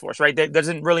police force, right? That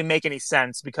doesn't really make any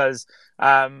sense because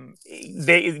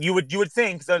you would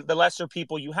think the lesser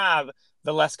people you have,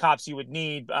 the less cops you would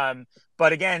need.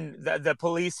 But again, the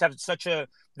police have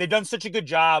they've done such a good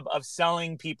job of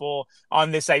selling people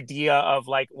on this idea of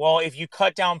like, well, if you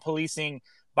cut down policing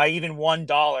by even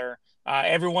 $1,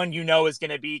 everyone is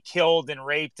going to be killed and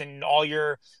raped and all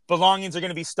your belongings are going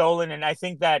to be stolen. And I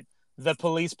think that the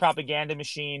police propaganda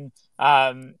machine,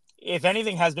 if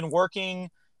anything, has been working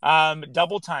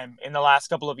double time in the last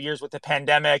couple of years with the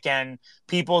pandemic and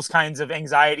people's kinds of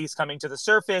anxieties coming to the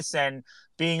surface and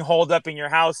being holed up in your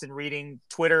house and reading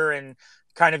Twitter and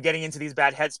kind of getting into these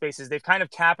bad headspaces, they've kind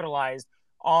of capitalized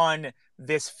on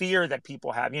this fear that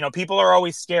people have. People are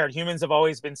always scared. Humans have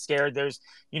always been scared.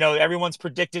 Everyone's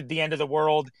predicted the end of the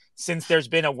world since there's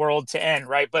been a world to end,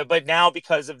 right? But now,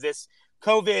 because of this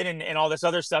COVID and all this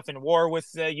other stuff and war with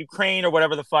Ukraine or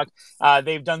whatever the fuck,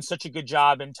 they've done such a good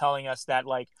job in telling us that,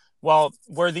 like, well,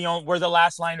 we're the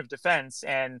last line of defense.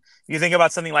 And you think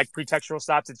about something like pretextual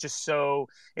stops, it's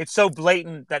so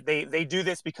blatant that they do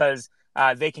this because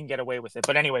they can get away with it.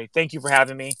 But anyway, thank you for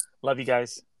having me. Love you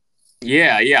guys.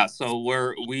 Yeah. So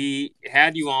we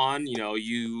had you on.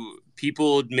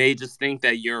 People may just think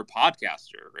that you're a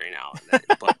podcaster right now,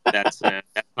 but that's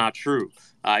not true.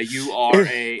 You are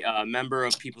a member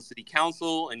of People City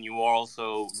Council, and you are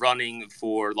also running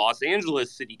for Los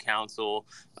Angeles City Council,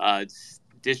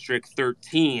 District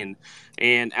 13.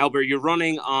 And Albert, you're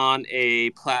running on a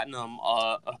platform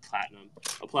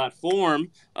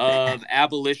of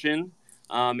abolition.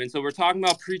 And so we're talking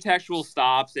about pretextual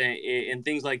stops and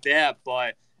things like that.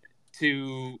 But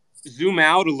to zoom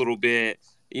out a little bit,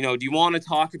 do you want to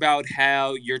talk about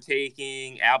how you're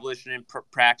taking abolition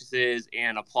practices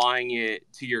and applying it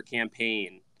to your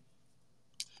campaign?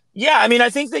 Yeah, I mean, I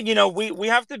think that, we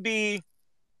have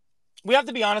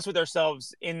to be honest with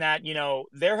ourselves in that,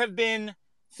 there have been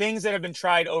things that have been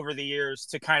tried over the years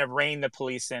to kind of rein the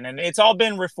police in. And it's all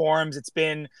been reforms. It's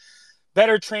been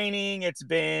better training. It's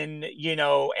been,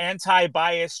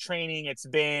 anti-bias training. It's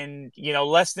been,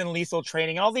 less than lethal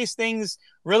training. All these things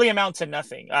really amount to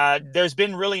nothing. There's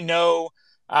been really no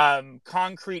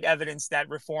concrete evidence that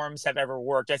reforms have ever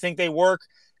worked. I think they work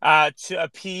to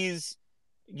appease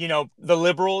the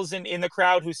liberals in the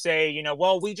crowd who say,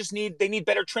 well, they need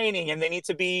better training and they need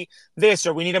to be this,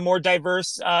 or we need a more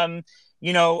diverse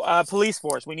police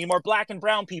force. We need more black and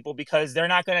brown people because they're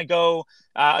not going to go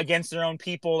against their own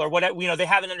people, or what, they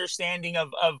have an understanding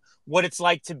of what it's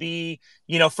like to be,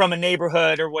 from a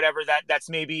neighborhood or whatever that's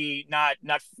maybe not,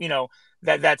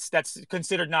 that's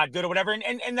considered not good or whatever.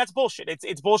 And that's bullshit.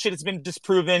 It's bullshit. It's been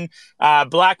disproven.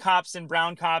 Black cops and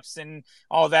brown cops and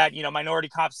all that, minority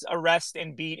cops arrest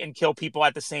and beat and kill people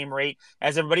at the same rate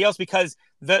as everybody else, because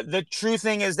the true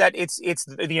thing is that it's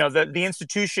the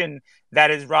institution that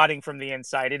is rotting from the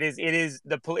inside. It is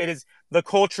the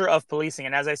culture of policing.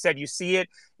 And as I said, you see it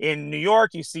in New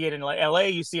York, you see it in LA,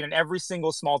 you see it in every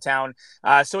single small town.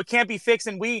 So it can't be fixed.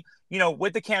 And we,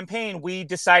 with the campaign, we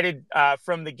decided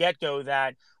from the get-go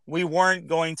that we weren't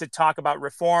going to talk about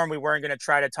reform. We weren't going to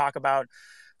try to talk about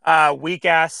weak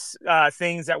ass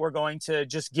things that were going to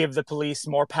just give the police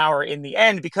more power in the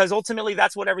end, because ultimately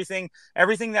that's what everything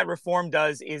that reform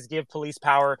does, is give police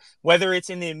power, whether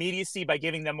it's in the immediacy by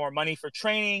giving them more money for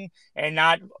training and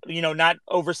not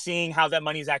overseeing how that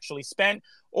money is actually spent,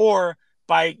 or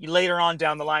by later on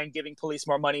down the line giving police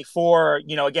more money for,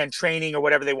 again, training or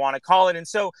whatever they want to call it. And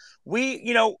so we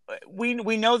know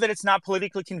that it's not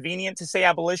politically convenient to say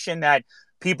abolition, that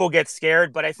people get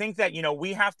scared. But I think that,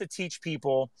 we have to teach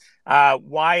people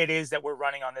why it is that we're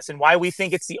running on this and why we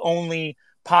think it's the only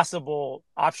possible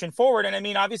option forward. And I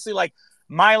mean, obviously, like,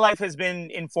 my life has been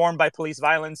informed by police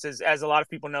violence. As a lot of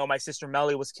people know, my sister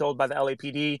Melly was killed by the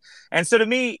LAPD. And so to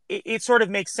me, it sort of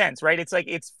makes sense, right?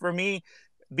 It's for me,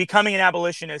 becoming an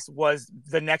abolitionist was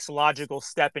the next logical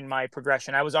step in my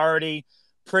progression. I was already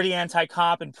pretty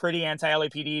anti-cop and pretty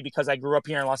anti-LAPD because I grew up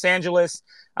here in Los Angeles.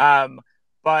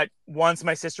 But once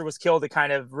my sister was killed, it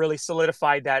kind of really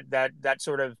solidified that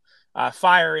sort of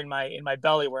fire in my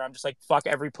belly, where I'm just like, fuck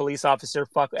every police officer,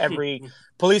 fuck every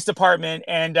police department.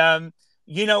 And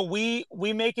we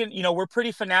make it, we're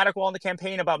pretty fanatical on the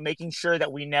campaign about making sure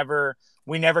that we never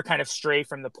kind of stray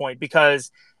from the point,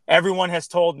 because everyone has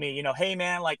told me, hey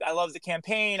man, like, I love the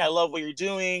campaign, I love what you're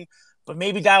doing, but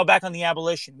maybe dial back on the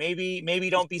abolition. Maybe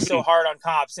don't be so hard on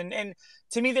cops. And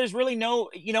to me, there's really no,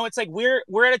 it's like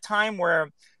we're at a time where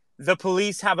the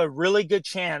police have a really good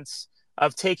chance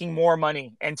of taking more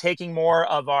money and taking more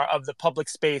of the public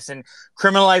space and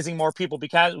criminalizing more people,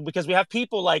 because we have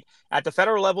people like at the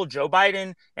federal level, Joe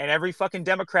Biden and every fucking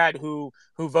Democrat who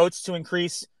votes to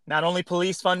increase not only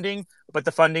police funding, but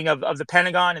the funding of the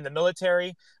Pentagon and the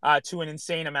military to an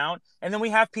insane amount. And then we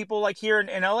have people like here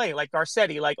in LA, like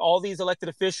Garcetti, like all these elected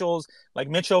officials, like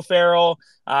Mitch O'Farrell,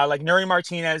 like Nuri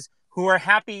Martinez, who are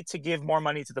happy to give more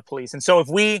money to the police. And so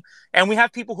we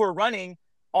have people who are running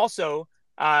also,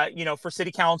 for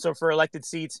city council, for elected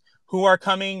seats, who are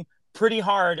coming pretty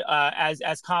hard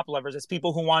as cop lovers, as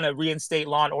people who want to reinstate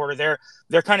law and order.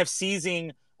 They're kind of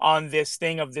seizing on this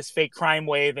thing of this fake crime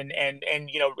wave and an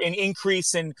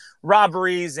increase in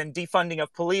robberies and defunding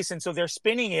of police. And so they're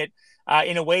spinning it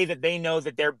in a way that they know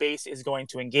that their base is going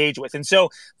to engage with. And so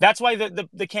that's why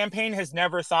the campaign has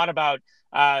never thought about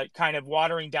kind of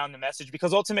watering down the message,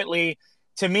 because ultimately,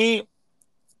 to me,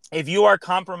 if you are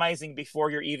compromising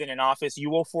before you're even in office, you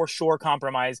will for sure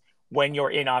compromise when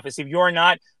you're in office. If you're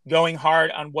not going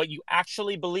hard on what you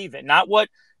actually believe in, not what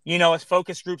a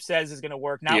focus group says is going to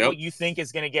work, not what you think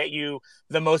is going to get you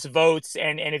the most votes,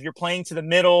 and if you're playing to the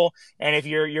middle, and if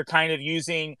you're kind of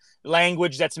using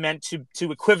language that's meant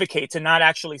to equivocate, to not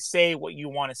actually say what you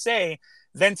want to say,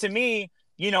 then to me,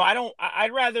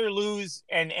 I'd rather lose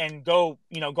and go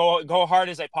hard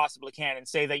as I possibly can and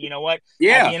say that, at the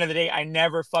end of the day, I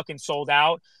never fucking sold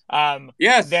out. Then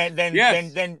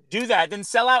do that, then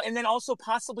sell out, and then also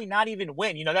possibly not even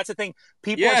win. That's the thing.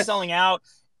 People are selling out,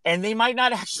 and they might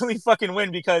not actually fucking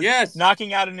win, because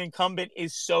knocking out an incumbent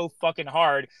is so fucking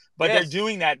hard. But they're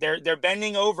doing that. They're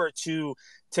bending over to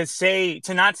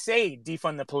not say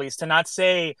defund the police, to not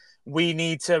say we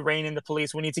need to rein in the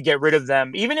police, we need to get rid of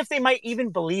them, even if they might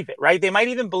even believe it, right? They might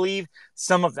even believe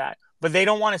some of that, but they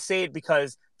don't want to say it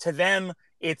because to them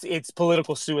it's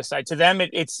political suicide. To them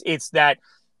it's that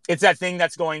thing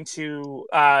that's going to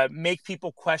make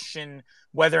people question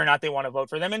whether or not they want to vote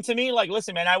for them. And to me, like,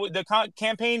 listen, man, the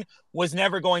campaign was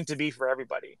never going to be for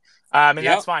everybody, and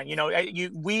that's fine.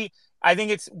 I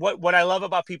think it's what I love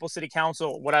about People's City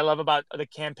Council, what I love about the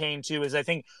campaign too, is I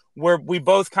think we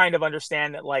both kind of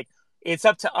understand that, like, it's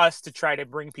up to us to try to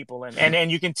bring people in,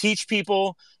 and you can teach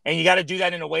people, and you got to do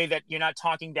that in a way that you're not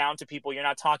talking down to people, you're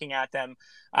not talking at them,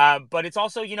 but it's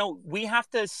also, we have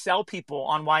to sell people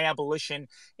on why abolition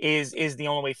is the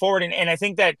only way forward. And I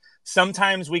think that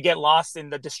sometimes we get lost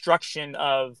in the destruction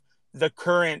of the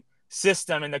current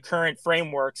system and the current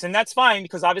frameworks, and that's fine,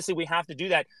 because obviously we have to do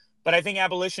that. But I think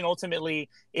abolition ultimately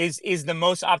is the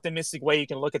most optimistic way you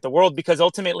can look at the world, because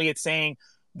ultimately it's saying,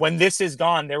 when this is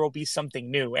gone, there will be something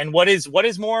new. And what is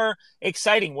more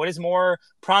exciting, what is more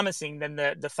promising than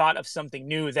the thought of something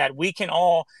new that we can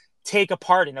all take a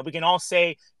part in, that we can all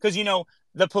say, because,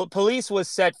 the police was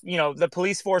set, the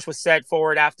police force was set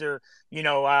forward after,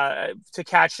 to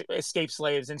catch escaped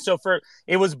slaves. And so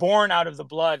it was born out of the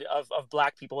blood of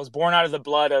Black people, it was born out of the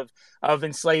blood of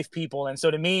enslaved people. And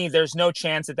so to me, there's no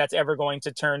chance that that's ever going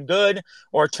to turn good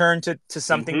or turn to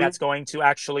something that's going to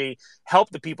actually help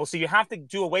the people. So you have to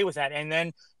do away with that. And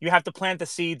then you have to plant the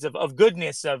seeds of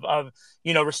goodness, of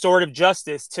restorative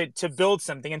justice to build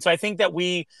something. And so I think that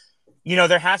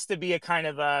there has to be a kind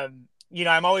of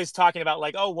I'm always talking about,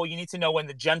 like, oh, well, you need to know when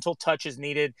the gentle touch is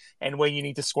needed and when you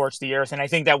need to scorch the earth. And I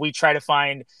think that we try to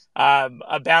find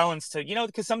a balance to,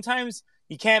 because sometimes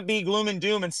you can't be gloom and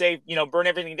doom and say, burn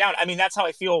everything down. I mean, that's how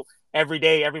I feel every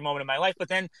day, every moment of my life. But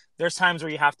then there's times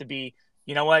where you have to be,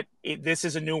 this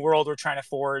is a new world we're trying to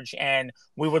forge, and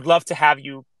we would love to have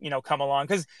you, come along,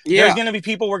 because there's going to be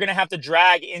people we're going to have to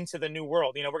drag into the new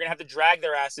world. We're going to have to drag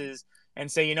their asses and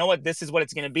say, this is what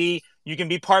it's going to be. You can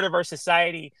be part of our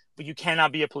society, but you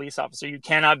cannot be a police officer. You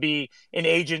cannot be an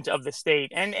agent of the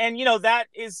state. And that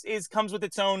comes with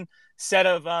its own set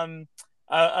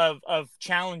of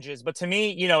challenges. But to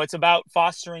me, it's about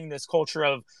fostering this culture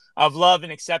of love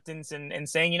and acceptance, and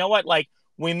saying, like,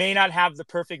 we may not have the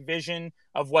perfect vision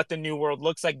of what the new world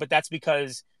looks like, but that's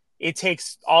because it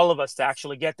takes all of us to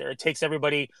actually get there. It takes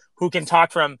everybody who can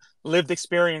talk from lived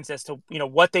experience as to,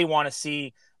 what they want to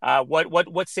see,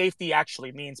 what safety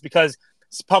actually means, because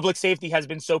public safety has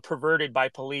been so perverted by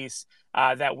police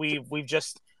that we've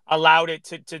just allowed it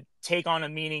to take on a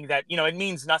meaning that, it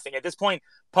means nothing. At this point,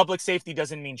 public safety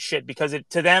doesn't mean shit, because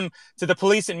to the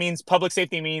police, it means public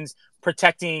safety means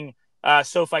protecting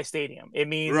SoFi Stadium. It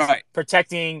means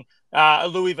protecting a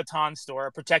Louis Vuitton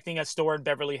store, protecting a store in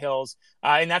Beverly Hills.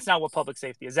 And that's not what public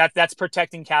safety is. That's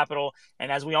protecting capital.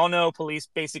 And as we all know, police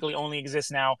basically only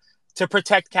exist now to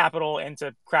protect capital and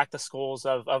to crack the skulls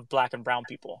of Black and brown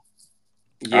people.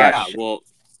 Yeah, well,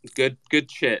 good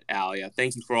shit, Al. Yeah,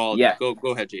 thank you for all. Yeah. Go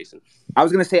ahead, Jason. I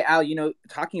was going to say, Al,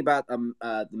 talking about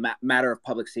the matter of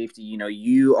public safety,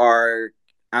 you are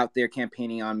out there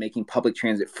campaigning on making public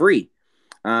transit free.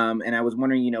 And I was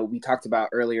wondering, we talked about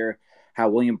earlier how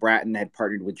William Bratton had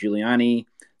partnered with Giuliani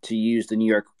to use the New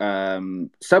York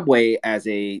subway as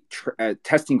a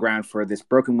testing ground for this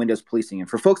broken windows policing. And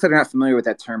for folks that are not familiar with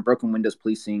that term, broken windows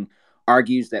policing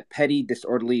argues that petty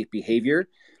disorderly behavior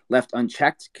left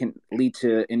unchecked can lead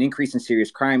to an increase in serious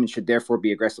crime and should therefore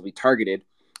be aggressively targeted.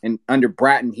 And under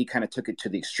Bratton, he kind of took it to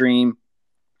the extreme.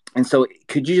 And so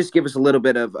could you just give us a little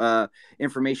bit of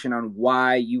information on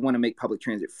why you want to make public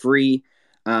transit free,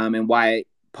 and why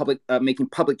making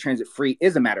public transit free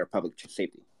is a matter of public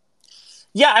safety?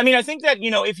 Yeah, I mean, I think that,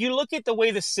 if you look at the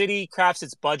way the city crafts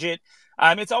its budget,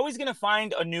 it's always going to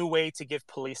find a new way to give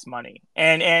police money.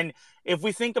 And if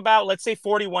we think about, let's say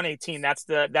 4118,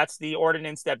 that's the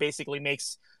ordinance that basically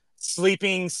makes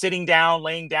sleeping, sitting down,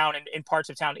 laying down in parts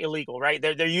of town illegal, right?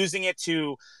 They're using it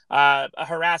to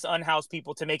harass unhoused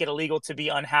people, to make it illegal to be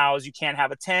unhoused. You can't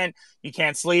have a tent, you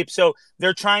can't sleep. So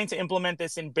they're trying to implement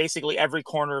this in basically every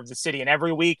corner of the city. And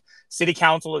every week, city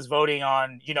council is voting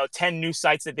on 10 new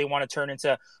sites that they want to turn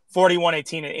into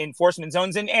 4118 enforcement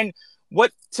zones. And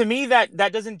what, to me, that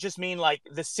doesn't just mean like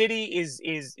the city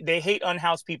is they hate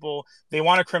unhoused people, they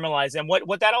want to criminalize them.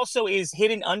 What that also is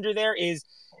hidden under there is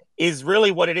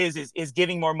really what it is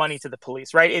giving more money to the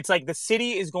police, right? It's like the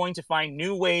city is going to find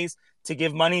new ways to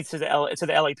give money to the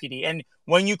LAPD. And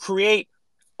when you create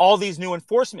all these new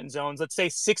enforcement zones, let's say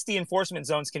 60 enforcement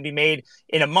zones can be made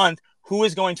in a month, who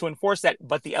is going to enforce that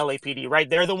but the LAPD, right?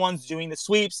 They're the ones doing the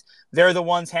sweeps. They're the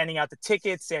ones handing out the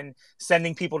tickets and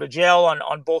sending people to jail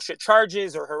on bullshit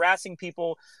charges or harassing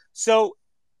people. So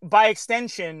by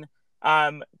extension,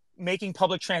 making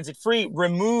public transit free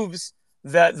removes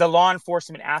the law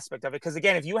enforcement aspect of it. Because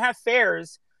again, if you have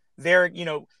fares, they're,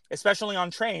 especially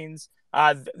on trains,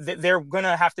 they're going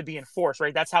to have to be enforced,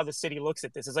 right? That's how the city looks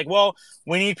at this. It's like, well,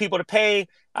 we need people to pay.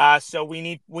 So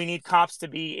we need cops to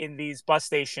be in these bus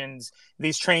stations,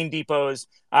 these train depots,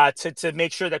 to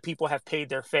make sure that people have paid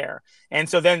their fare. And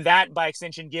so then that by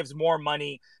extension gives more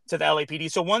money to the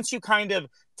LAPD. So once you kind of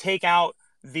take out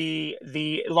the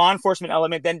law enforcement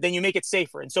element, then you make it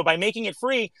safer. And so by making it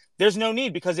free, there's no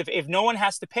need, because if no one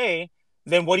has to pay,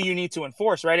 then what do you need to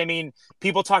enforce, right? I mean,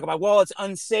 people talk about, well, it's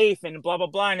unsafe and blah, blah,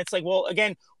 blah. And it's like, well,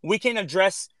 again, we can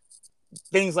address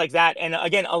things like that. And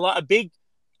again, a big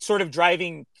sort of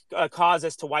driving cause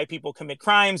as to why people commit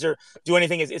crimes or do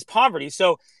anything is poverty.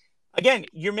 So again,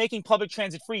 you're making public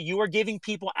transit free. You are giving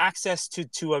people access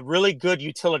to a really good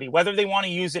utility, whether they want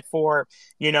to use it for,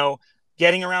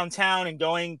 getting around town and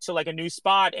going to like a new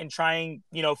spot and trying,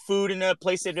 food in a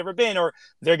place they've never been, or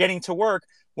they're getting to work.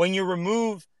 When you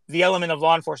remove the element of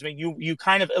law enforcement, you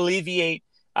kind of alleviate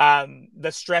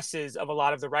the stresses of a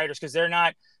lot of the riders, because they're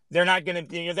not going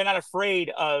to, they're not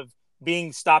afraid of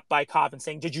being stopped by a cop and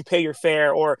saying, did you pay your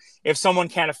fare? Or if someone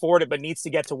can't afford it but needs to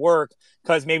get to work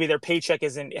because maybe their paycheck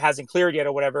hasn't cleared yet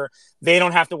or whatever, they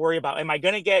don't have to worry about, am I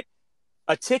going to get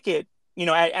a ticket?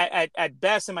 At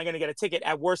best, am I going to get a ticket?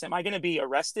 At worst, am I going to be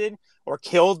arrested or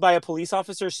killed by a police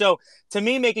officer? So to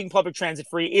me, making public transit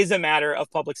free is a matter of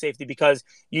public safety, because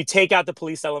you take out the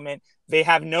police element. They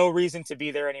have no reason to be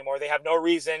there anymore. They have no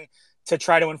reason to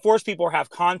try to enforce people or have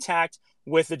contact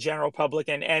with the general public.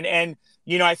 And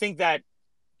I think that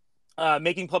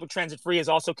making public transit free is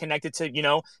also connected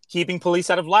to, keeping police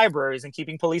out of libraries and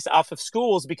keeping police off of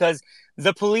schools, because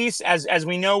the police, as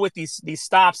we know with these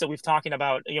stops that we talked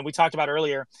about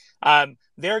earlier,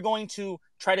 they're going to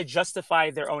try to justify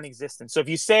their own existence. So if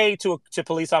you say to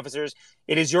police officers,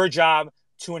 it is your job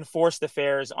to enforce the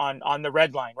fares on the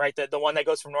red line, right? The one that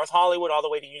goes from North Hollywood all the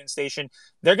way to Union Station,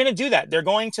 they're going to do that. They're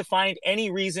going to find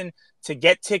any reason to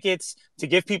get tickets, to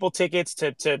give people tickets,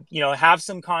 to have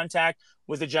some contact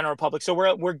with the general public. So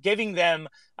we're giving them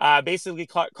basically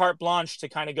carte blanche to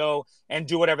kind of go and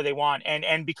do whatever they want.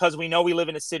 And because we know we live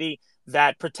in a city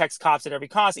that protects cops at every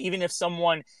cost, even if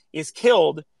someone is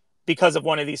killed because of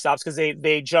one of these stops, because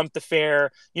they jumped the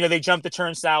fare, they jumped the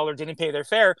turnstile or didn't pay their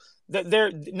fare,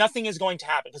 nothing is going to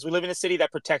happen, because we live in a city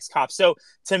that protects cops. So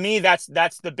to me, that's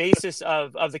the basis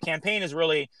of the campaign, is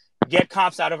really get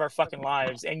cops out of our fucking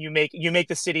lives, and you make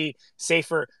the city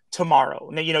safer tomorrow.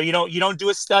 Now, you don't do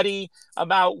a study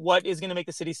about what is going to make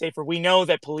the city safer. We know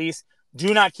that police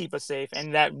do not keep us safe,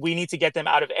 and that we need to get them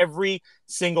out of every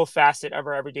single facet of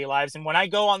our everyday lives. And when I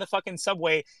go on the fucking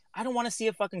subway, I don't want to see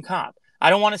a fucking cop. I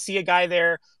don't want to see a guy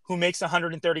there who makes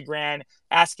 130 grand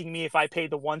asking me if I paid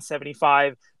the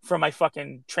 175 for my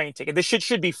fucking train ticket. This shit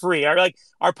should be free.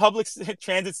 Our public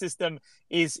transit system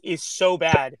is so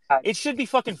bad. It should be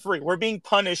fucking free. We're being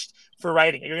punished for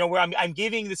riding it. Where I'm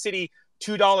giving the city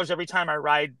 $2 every time I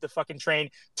ride the fucking train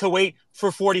to wait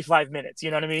for 45 minutes. You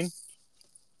know what I mean?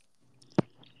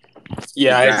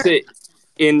 Yeah, exactly. I'd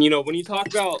say, and when you talk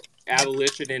about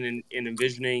abolition and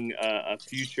envisioning a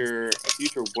future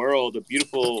world, a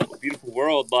beautiful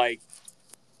world, like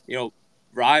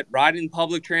riding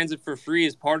public transit for free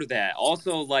is part of that.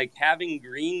 Also, like having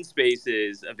green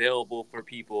spaces available for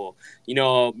people,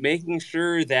 making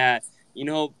sure that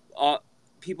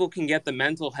people can get the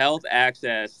mental health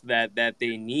access that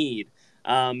they need.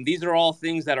 These are all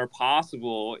things that are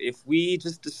possible if we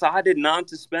just decided not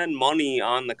to spend money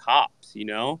on the cops,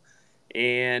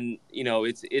 and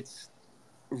it's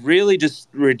really just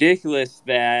ridiculous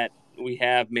that we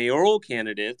have mayoral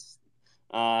candidates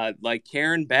like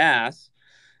Karen Bass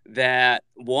that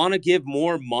want to give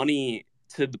more money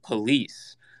to the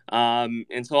police.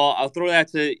 And so I'll throw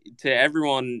that to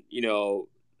everyone,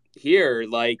 here.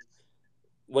 Like,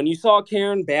 when you saw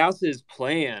Karen Bass's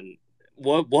plan,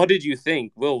 what did you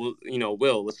think? Will,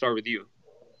 let's start with you.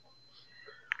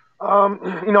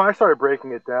 I started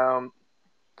breaking it down.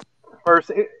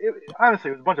 First, honestly,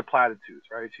 it was a bunch of platitudes,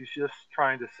 right? She's just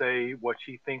trying to say what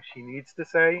she thinks she needs to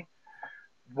say,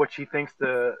 what she thinks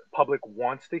the public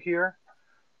wants to hear.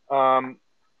 Um,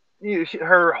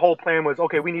 her whole plan was,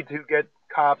 okay, we need to get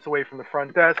cops away from the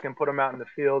front desk and put them out in the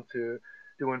field to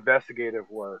do investigative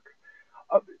work.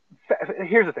 Uh,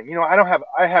 Here's the thing,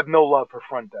 I have no love for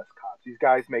front desk cops. These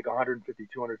guys make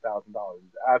 $150,000-$200,000.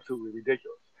 It's absolutely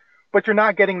ridiculous. But you're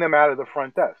not getting them out of the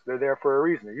front desk. They're there for a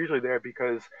reason. They're usually there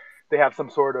because they have some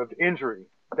sort of injury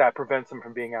that prevents them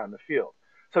from being out in the field.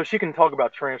 So she can talk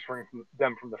about transferring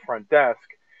them from the front desk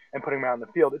and putting them out in the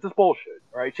field. It's just bullshit,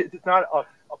 right? It's not a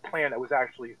plan that was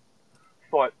actually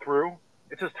thought through.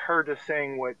 It's just her just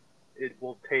saying what it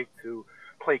will take to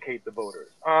placate the voters.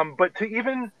 But to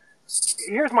even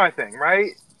here's my thing,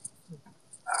 right?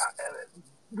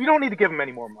 We don't need to give them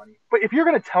any more money. But if you're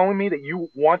going to tell me that you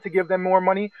want to give them more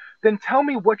money, then tell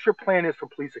me what your plan is for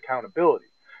police accountability.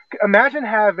 Imagine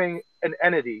having an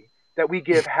entity that we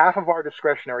give half of our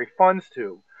discretionary funds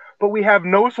to, but we have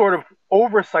no sort of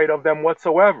oversight of them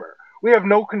whatsoever. We have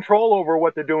no control over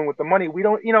what they're doing with the money. We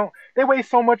don't, they waste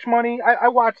so much money. I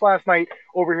watched last night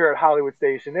over here at Hollywood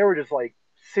Station. There were just like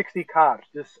 60 cops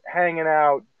just hanging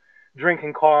out,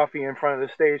 drinking coffee in front of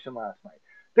the station last night.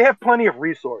 They have plenty of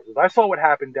resources. I saw what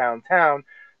happened downtown.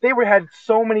 Had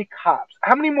so many cops.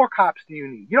 How many more cops do you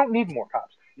need? You don't need more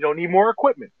cops. You don't need more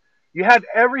equipment. You have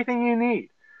everything you need.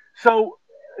 So,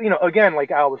 again,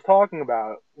 like Al was talking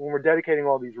about, when we're dedicating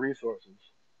all these resources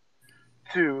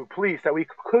to police that we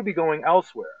could be going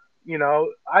elsewhere.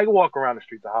 I walk around the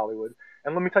streets of Hollywood,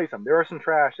 and let me tell you something. There are some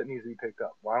trash that needs to be picked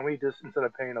up. Why don't we just, instead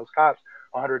of paying those cops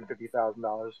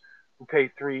 $150,000, we pay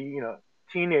three,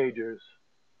 teenagers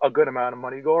a good amount of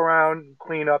money, go around,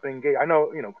 clean up, and engage. I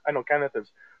know Kenneth has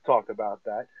talked about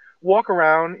that. Walk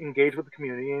around, engage with the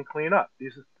community, and clean up.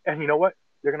 And you know what?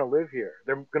 They're going to live here.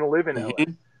 They're going to live in LA.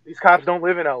 These cops don't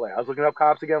live in LA. I was looking up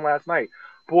cops again last night.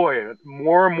 Boy,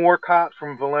 more and more cops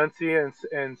from Valencia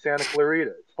and Santa Clarita.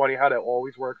 It's funny how that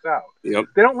always works out. Yep.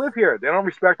 They don't live here. They don't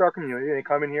respect our community. They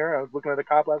come in here. I was looking at a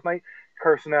cop last night,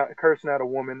 cursing out a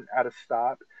woman at a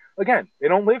stop. Again, they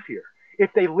don't live here.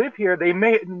 If they live here,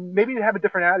 maybe they have a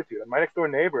different attitude. My next door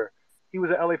neighbor, he was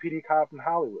an LAPD cop in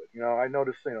Hollywood. I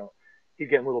noticed, he'd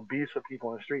get in little beefs with people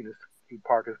on the street, and he'd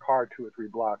park his car 2 or 3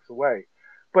 blocks away.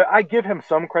 But I give him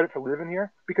some credit for living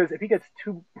here, because if he gets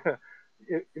a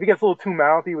little too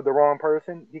mouthy with the wrong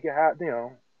person, he can have,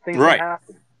 things can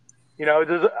happen. I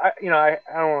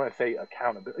don't want to say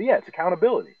accountability. Yeah, it's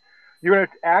accountability. You're going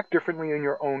to act differently in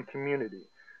your own community.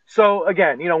 So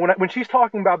again, when she's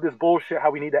talking about this bullshit, how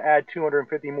we need to add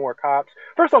 250 more cops.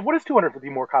 First off, what is 250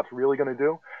 more cops really going to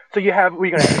do? So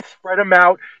we're going to spread them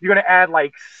out. You're going to add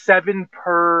like 7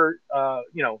 per,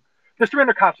 there's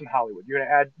 300 cops in Hollywood. You're going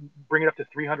to bring it up to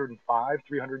 305,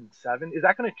 307. Is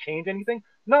that going to change anything?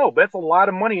 No, but that's a lot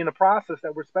of money in the process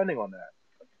that we're spending on that.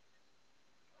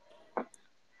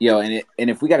 And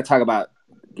if we got to talk about,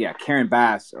 Karen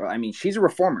Bass, she's a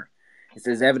reformer. It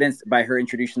says evidenced by her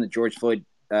introducing the George Floyd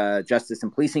Justice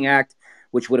and Policing Act,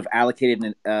 which would have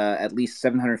allocated at least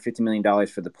 $750 million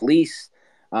for the police,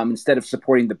 instead of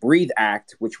supporting the Breathe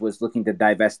Act, which was looking to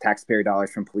divest taxpayer dollars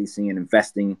from policing and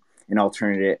investing in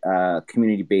alternative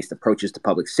community-based approaches to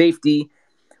public safety.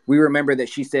 We remember that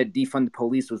she said defund the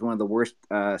police was one of the worst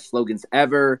slogans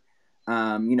ever.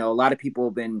 A lot of people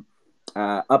have been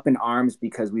up in arms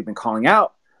because we've been calling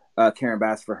out Karen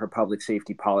Bass for her public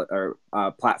safety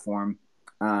platform.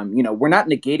 We're not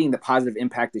negating the positive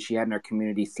impact that she had in our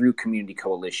community through Community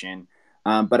Coalition,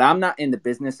 but I'm not in the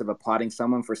business of applauding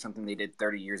someone for something they did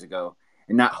 30 years ago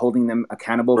and not holding them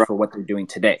accountable for what they're doing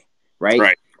today,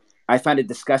 right? I find it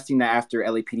disgusting that after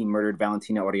LAPD murdered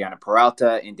Valentina Oriana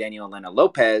Peralta and Daniel Elena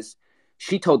Lopez,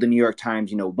 she told the New York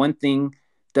Times, one thing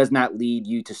does not lead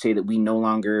you to say that we no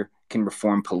longer can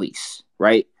reform police,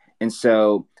 right? And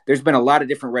so there's been a lot of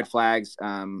different red flags.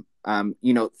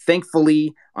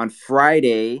 Thankfully on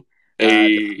Friday,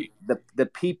 the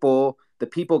people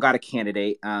got a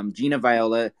candidate. Gina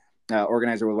Viola,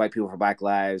 organizer with White People for Black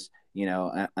Lives,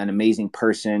 an amazing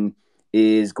person,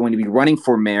 is going to be running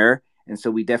for mayor. And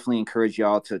so we definitely encourage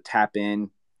y'all to tap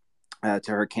in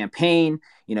to her campaign.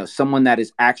 Someone that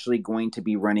is actually going to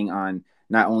be running on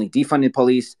not only defunding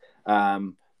police,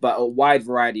 but a wide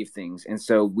variety of things. And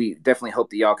so we definitely hope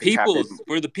that y'all can tap in.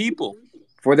 For the people.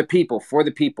 For the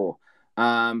people.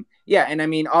 Yeah, and I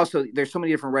mean, also, there's so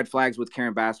many different red flags with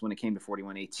Karen Bass when it came to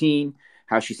 4118,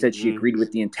 how she said she agreed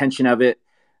with the intention of it,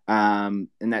 and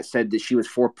that said that she was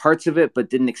for parts of it, but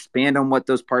didn't expand on what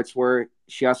those parts were.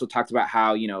 She also talked about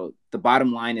how, the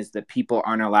bottom line is that people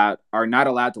are not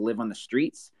allowed to live on the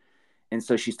streets. And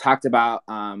so she's talked about,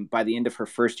 by the end of her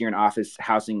first year in office,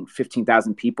 housing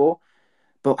 15,000 people.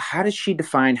 But how does she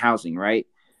define housing, right?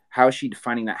 How is she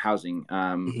defining that housing?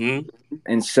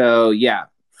 And so, yeah,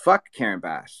 fuck Karen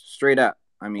Bass, straight up.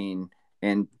 I mean,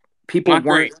 and people Not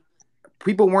weren't great.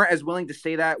 people weren't as willing to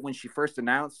say that when she first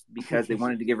announced because they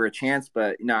wanted to give her a chance.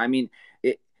 But no, I mean,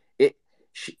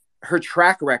 her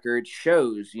track record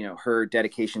shows, her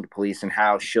dedication to police and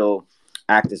how she'll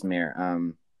act as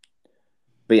mayor.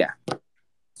 But yeah.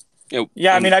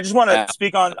 Yeah, I mean, I just want to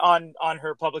speak on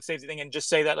her public safety thing and just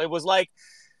say that it was like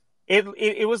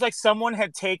it was like someone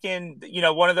had taken,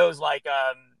 one of those like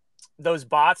those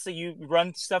bots that you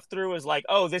run stuff through is like,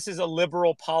 oh, this is a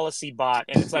liberal policy bot,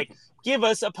 and it's like, give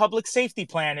us a public safety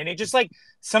plan, and it just like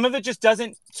some of it just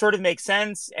doesn't sort of make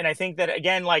sense. And I think that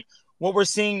again, like what we're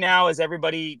seeing now is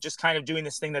everybody just kind of doing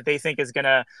this thing that they think is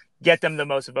gonna get them the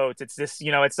most votes. It's this,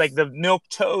 it's like the milk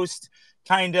toast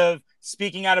kind of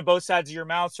speaking out of both sides of your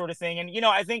mouth sort of thing. And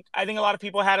I think a lot of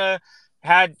people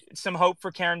had some hope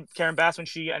for Karen Bass when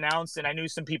she announced, and I knew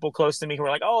some people close to me who were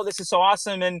like, "Oh, this is so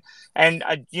awesome!" And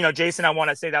Jason, I want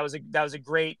to say that was a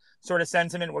great sort of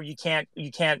sentiment where you can't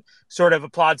sort of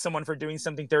applaud someone for doing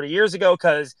something 30 years ago,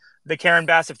 because the Karen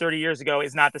Bass of 30 years ago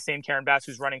is not the same Karen Bass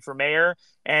who's running for mayor.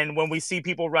 And when we see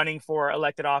people running for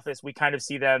elected office, we kind of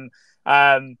see them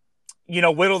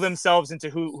whittle themselves into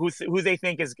who they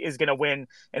think is going to win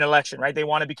an election, right? They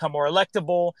want to become more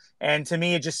electable. And to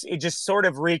me, it just sort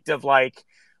of reeked of like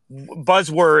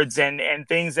buzzwords and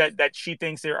things that she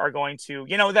thinks they are going to,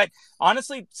 that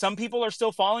honestly, some people are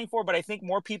still falling for, but I think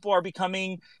more people are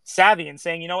becoming savvy and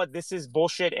saying, you know what, this is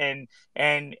bullshit.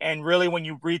 And really, when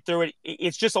you read through it,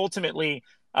 it's just ultimately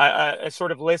a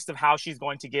sort of list of how she's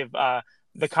going to give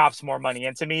the cops more money.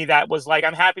 And to me, that was like,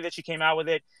 I'm happy that she came out with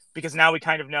it, because now we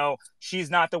kind of know she's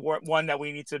not the one that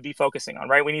we need to be focusing on,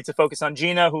 right? We need to focus on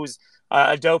Gina, who's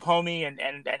a dope homie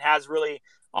and has really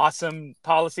awesome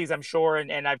policies, I'm sure.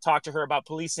 And I've talked to her about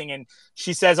policing, and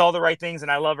she says all the right things,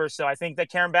 and I love her. So I think that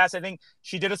Karen Bass, I think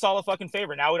she did us all a fucking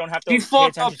favor. Now we don't have to She pay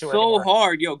fucked attention up to her so anymore.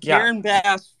 hard. Yo, Karen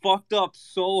Bass fucked up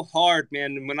so hard,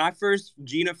 man. When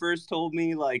Gina first told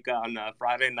me, like, on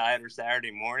Friday night or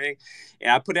Saturday morning,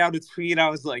 and I put out a tweet, I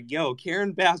was like, yo,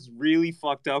 Karen Bass really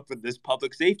fucked up with this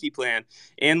public safety plan.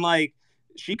 And, like,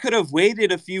 she could have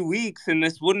waited a few weeks and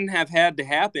this wouldn't have had to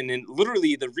happen. And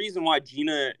literally the reason why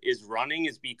Gina is running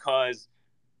is because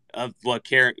of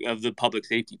the public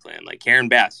safety plan. Like, Karen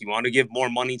Bass, you want to give more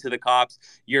money to the cops.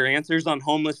 Your answers on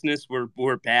homelessness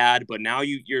were bad, but now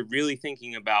you're really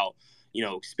thinking about,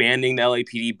 expanding the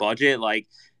LAPD budget. Like,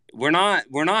 we're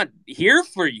not here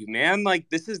for you, man. Like,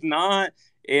 this is not.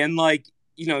 And like,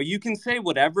 you can say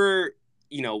whatever.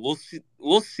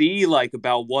 We'll see like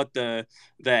about what the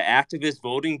activist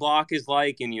voting bloc is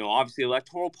like, and obviously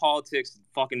electoral politics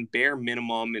fucking bare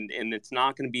minimum, and it's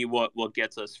not going to be what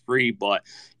gets us free, but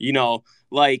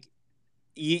like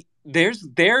there's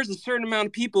a certain amount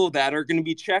of people that are going to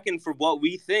be checking for what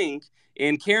we think,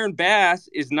 and Karen Bass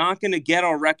is not going to get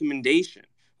our recommendation,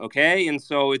 okay? And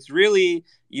so it's really,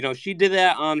 she did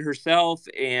that on herself,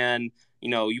 and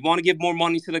you want to give more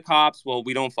money to the cops, well,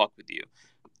 we don't fuck with you.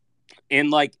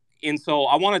 And so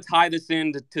I want to tie this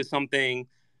into something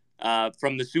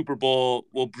from the Super Bowl.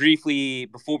 Well, briefly,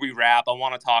 before we wrap, I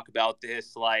want to talk about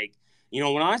this. Like,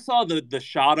 when I saw the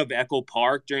shot of Echo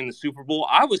Park during the Super Bowl,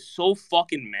 I was so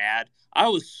fucking mad. I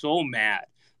was so mad.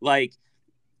 Like,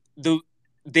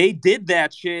 they did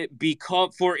that shit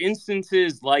because for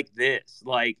instances like this,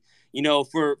 like,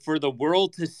 for the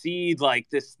world to see like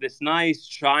this nice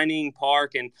shining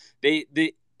park, and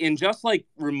and just like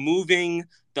removing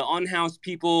the unhoused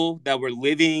people that were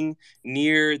living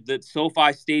near the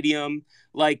SoFi Stadium,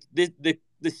 like the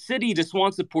city just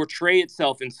wants to portray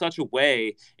itself in such a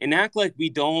way and act like we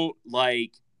don't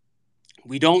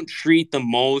treat the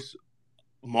most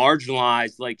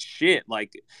marginalized like shit.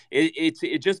 Like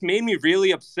it just made me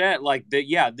really upset. Like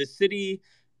the city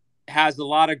has a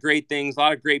lot of great things, a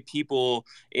lot of great people,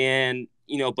 and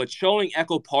but showing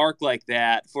Echo Park like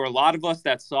that, for a lot of us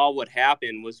that saw what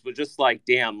happened, was just like,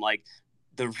 damn, like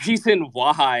the reason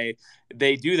why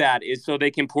they do that is so they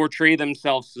can portray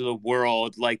themselves to the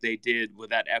world like they did with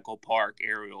that Echo Park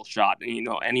aerial shot. And,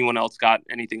 anyone else got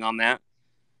anything on that?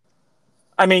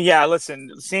 I mean, yeah,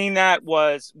 listen, seeing that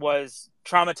was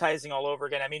traumatizing all over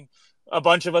again. I mean, a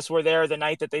bunch of us were there the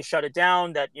night that they shut it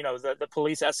down, that, the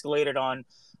police escalated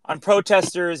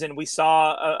protesters, and we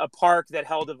saw a park that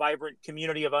held a vibrant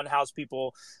community of unhoused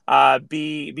people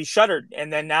be shuttered.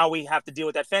 And then now we have to deal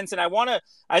with that fence. And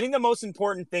I think the most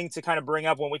important thing to kind of bring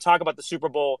up when we talk about the Super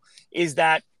Bowl is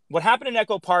that what happened in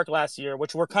Echo Park last year,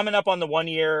 which we're coming up on the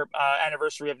 1-year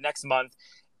anniversary of next month,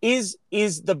 is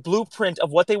the blueprint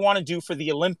of what they want to do for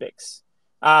the Olympics.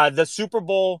 The Super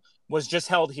Bowl was just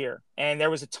held here, and there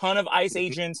was a ton of ICE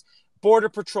agents, Border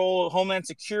Patrol, Homeland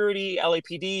Security,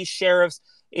 LAPD, sheriffs.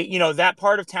 That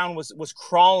part of town was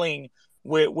crawling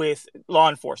with law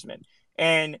enforcement,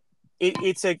 and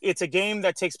it's a game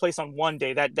that takes place on one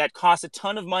day that costs a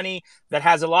ton of money, that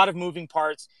has a lot of moving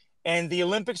parts, and the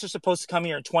Olympics are supposed to come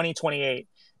here in 2028,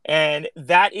 and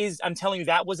that is, I'm telling you,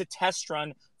 that was a test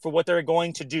run for what they're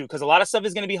going to do, because a lot of stuff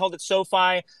is going to be held at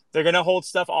SoFi. They're going to hold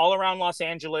stuff all around Los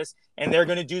Angeles, and they're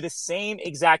going to do the same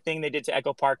exact thing they did to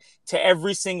Echo Park, to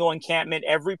every single encampment,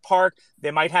 every park.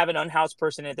 They might have an unhoused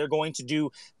person in it. They're going to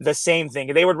do the same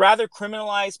thing. They would rather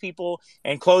criminalize people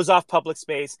and close off public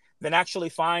space than actually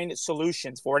find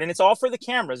solutions for it. And it's all for the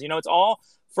cameras. It's all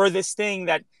for this thing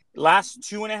that lasts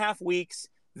 2.5 weeks,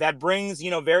 that brings,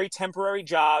 very temporary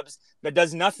jobs, that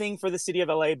does nothing for the city of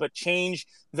LA but change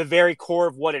the very core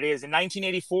of what it is. In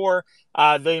 1984,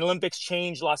 the Olympics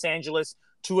changed Los Angeles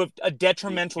to a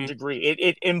detrimental degree.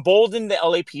 It emboldened the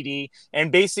LAPD, and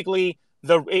basically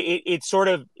it sort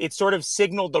of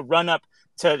signaled the run up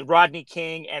to Rodney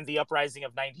King and the uprising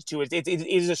of '92. It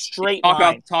is a straight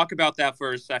line. Talk about that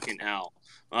for a second, Al.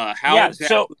 How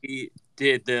exactly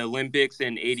did the Olympics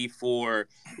in '84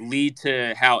 lead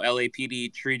to how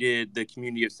LAPD treated the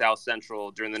community of South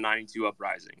Central during the '92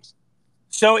 uprisings?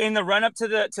 So in the run up to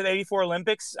the '84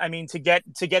 Olympics, I mean, to get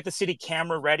the city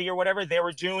camera ready or whatever, they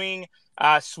were doing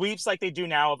sweeps like they do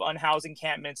now of unhoused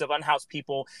encampments, of unhoused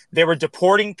people. They were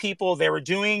deporting people. They were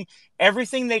doing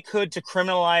everything they could to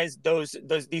criminalize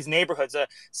these neighborhoods,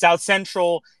 South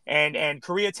Central and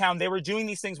Koreatown. They were doing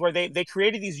these things where they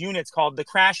created these units called the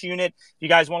Crash Unit. If you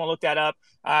guys want to look that up,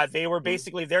 they were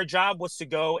basically, their job was to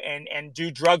go and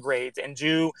do drug raids and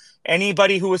do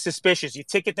anybody who was suspicious. You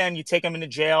ticket them, you take them into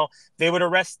jail. They would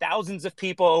arrest thousands of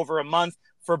people over a month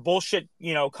for bullshit,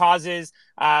 causes.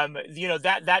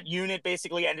 That unit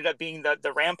basically ended up being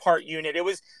the Rampart unit. It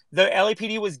was, the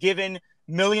LAPD was given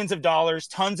millions of dollars,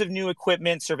 tons of new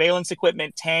equipment, surveillance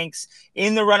equipment, tanks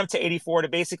in the run up to '84 to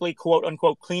basically, quote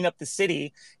unquote, clean up the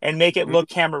city and make it look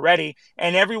camera ready.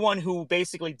 And everyone who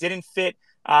basically didn't fit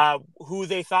who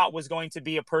they thought was going to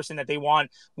be a person that they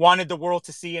wanted the world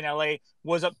to see in LA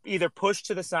was either pushed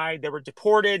to the side. They were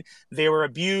deported, they were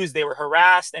abused, they were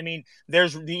harassed. I mean,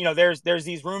 there's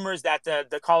these rumors that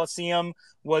the Coliseum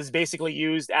was basically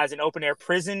used as an open air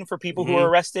prison for people who were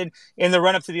arrested in the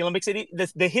run up to the Olympics.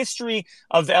 The history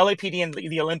of the LAPD and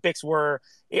the Olympics are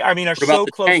so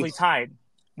closely tied.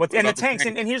 And the tanks.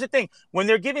 And here's the thing: when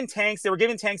they're given tanks, they were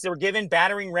given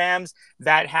battering rams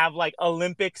that have like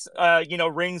Olympics,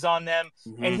 rings on them.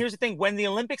 And here's the thing: when the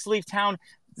Olympics leave town,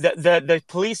 the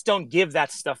police don't give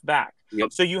that stuff back.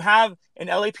 Yep. So you have an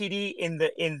LAPD in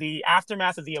the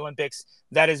aftermath of the Olympics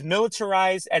that is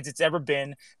militarized as it's ever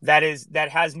been, that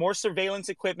has more surveillance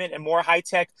equipment and more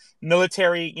high-tech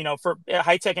military, for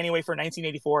high-tech anyway for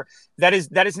 1984, that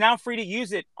is now free to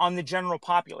use it on the general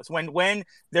populace when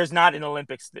there's not an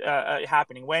Olympics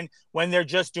happening, when they're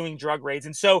just doing drug raids.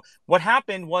 And so what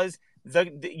happened was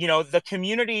the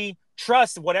community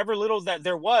trust, whatever little that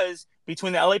there was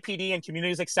between the LAPD and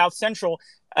communities like South Central,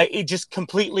 it just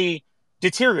completely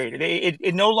deteriorated.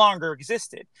 It no longer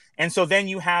existed. And so then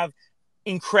you have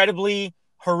incredibly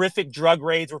horrific drug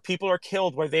raids where people are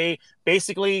killed, where they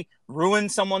basically ruin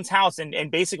someone's house and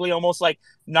basically almost like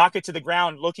knock it to the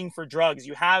ground looking for drugs.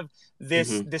 You have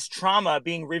this trauma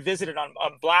being revisited on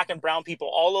Black and brown people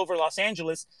all over Los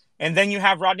Angeles. And then you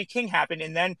have Rodney King happen,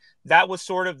 and then that was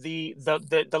sort of the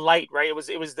light, right? It was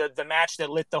the match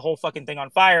that lit the whole fucking thing on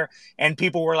fire, and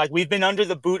people were like, we've been under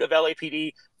the boot of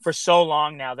LAPD for so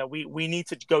long now that we need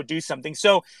to go do something.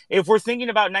 So if we're thinking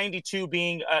about 92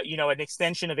 being an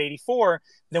extension of 84,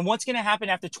 then what's going to happen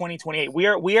after 2028? We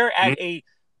are at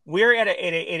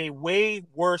a way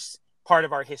worse part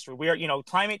of our history. We are,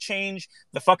 climate change,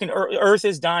 the fucking earth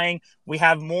is dying. We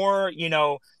have more,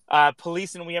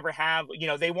 police than we ever have.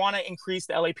 They want to increase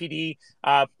the LAPD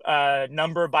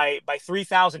number by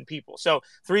 3,000 people. So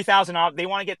 3,000, they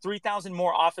want to get 3,000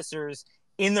 more officers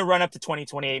in the run up to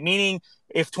 2028, meaning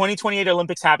if 2028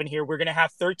 Olympics happen here, we're going to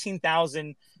have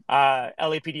 13,000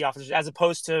 LAPD officers, as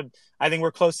opposed to, I think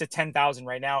we're close to 10,000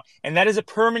 right now. And that is a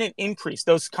permanent increase.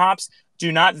 Those cops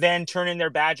do not then turn in their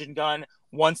badge and gun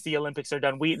once the Olympics are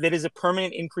done. That is a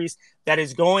permanent increase that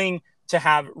is going to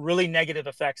have really negative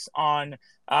effects on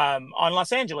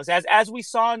Los Angeles. As we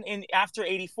saw in after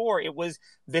 '84, it was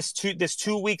this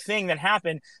 2 week thing that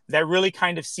happened that really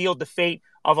kind of sealed the fate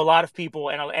of a lot of people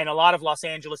and a lot of Los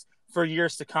Angeles for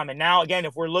years to come. And now, again,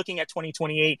 if we're looking at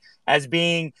 2028 as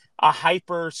being a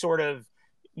hyper sort of,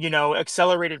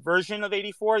 accelerated version of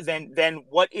 '84, then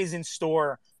what is in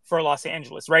store for Los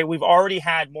Angeles, right? We've already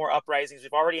had more uprisings.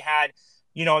 We've already had,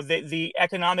 the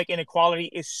economic inequality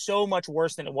is so much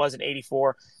worse than it was in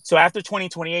 '84. So after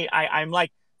 2028, I'm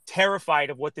like terrified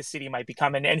of what this city might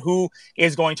become and who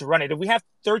is going to run it. If we have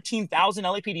 13,000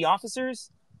 LAPD officers,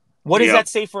 what does that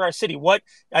say for our city?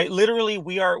 Literally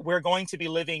we're going to be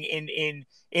living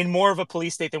in more of a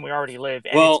police state than we already live,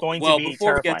 and it's going to be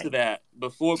before terrifying. we get to that,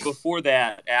 before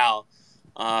that, Al,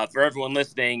 for everyone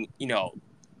listening,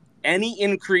 any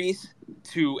increase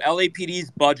to LAPD's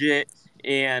budget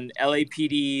and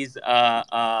LAPD's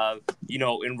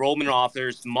enrollment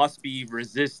officers must be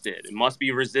resisted. It must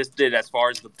be resisted as far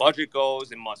as the budget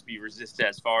goes. It must be resisted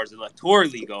as far as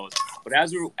electorally goes. But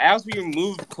as we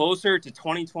move closer to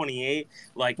 2028,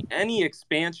 like any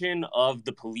expansion of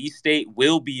the police state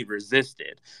will be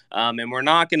resisted. And we're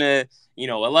not going to,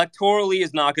 electorally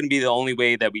is not going to be the only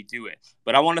way that we do it.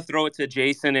 But I want to throw it to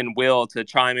Jason and Will to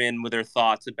chime in with their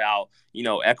thoughts about,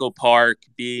 Echo Park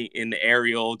being in the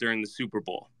aerial during the Super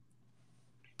Bowl.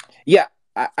 Yeah,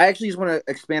 I actually just want to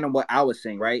expand on what Al was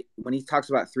saying, right? When he talks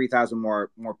about 3,000 more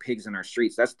pigs in our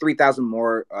streets, that's 3,000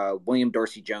 more William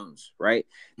Dorsey Jones, right?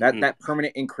 That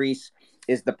permanent increase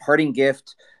is the parting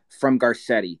gift from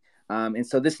Garcetti. And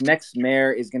so this next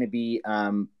mayor is going to be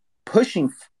pushing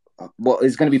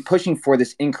for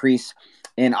this increase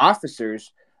in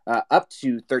officers up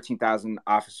to 13,000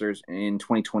 officers in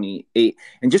 2028.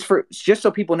 And just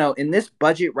so people know, in this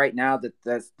budget right now,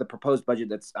 that's the proposed budget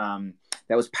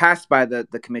that was passed by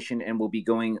the commission and will be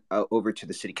going over to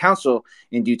the city council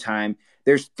in due time.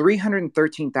 There's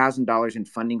 $313,000 in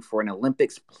funding for an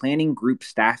Olympics planning group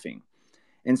staffing.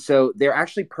 And so they're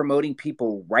actually promoting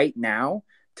people right now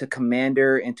to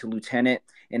commander and to lieutenant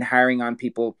and hiring on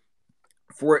people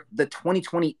for the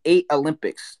 2028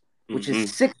 Olympics, which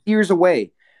is 6 years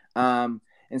away. And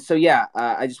so,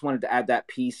 I just wanted to add that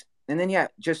piece. And then,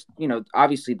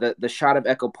 obviously the shot of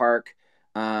Echo Park,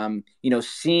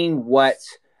 seeing what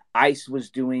ICE was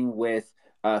doing with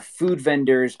food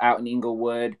vendors out in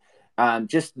Inglewood,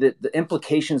 just the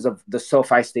implications of the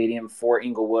SoFi Stadium for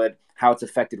Inglewood, how it's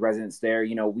affected residents there.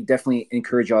 We definitely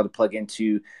encourage y'all to plug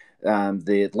into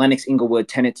the Lennox Inglewood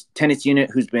tenants unit,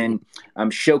 who's been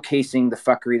showcasing the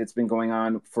fuckery that's been going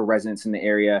on for residents in the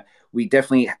area. We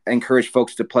definitely encourage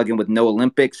folks to plug in with No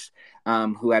Olympics,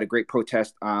 who had a great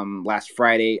protest last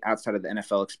Friday outside of the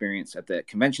NFL experience at the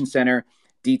convention center,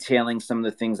 detailing some of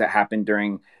the things that happened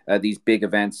during these big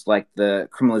events, like the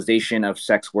criminalization of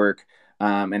sex work,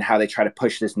 and how they try to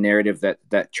push this narrative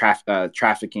that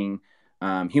trafficking,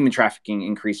 human trafficking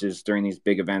increases during these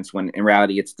big events, when in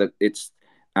reality it's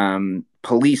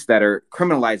police that are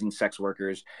criminalizing sex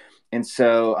workers. And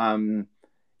so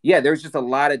there's just a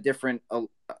lot of different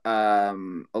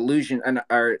allusion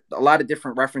or a lot of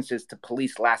different references to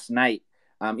police last night.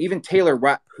 Even Taylor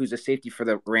Rupp, who's a safety for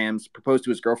the Rams, proposed to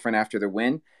his girlfriend after the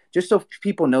win. Just so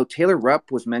people know, Taylor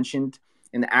Rupp was mentioned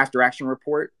in the after action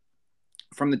report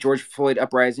from the George Floyd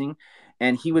uprising,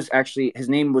 and his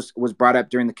name was brought up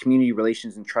during the Community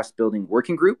Relations and Trust Building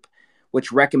Working Group,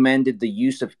 which recommended the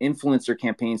use of influencer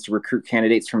campaigns to recruit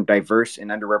candidates from diverse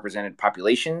and underrepresented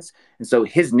populations. And so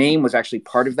his name was actually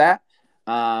part of that.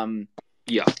 I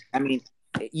mean,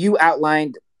 you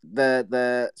outlined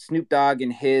the Snoop Dogg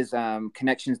and his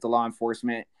connections to law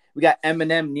enforcement. We got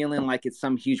Eminem kneeling like it's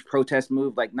some huge protest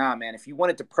move. Like, nah, man, if you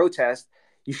wanted to protest,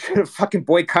 you should have fucking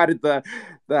boycotted the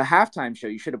halftime show.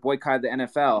 You should have boycotted the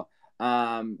NFL.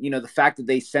 The fact that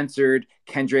they censored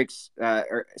Kendrick's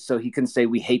so he couldn't say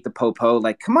 "we hate the popo."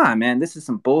 Like, come on, man, this is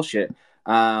some bullshit.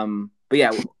 But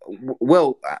yeah,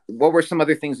 Will, what were some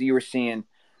other things that you were seeing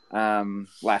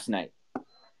last night?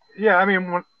 Yeah, I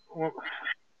mean, when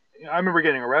I remember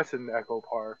getting arrested in Echo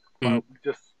Park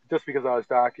just because I was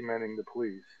documenting the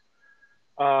police.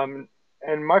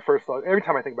 And my first thought, every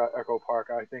time I think about Echo Park,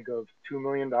 I think of $2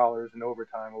 million in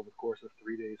overtime over the course of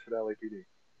 3 days for the LAPD.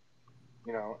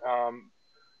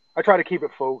 I try to keep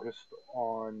it focused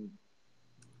on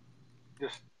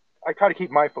I try to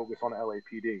keep my focus on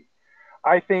LAPD.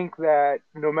 I think that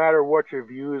no matter what your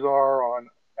views are on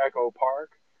Echo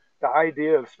Park, the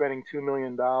idea of spending $2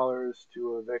 million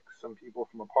to evict some people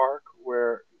from a park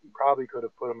where you probably could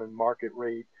have put them in market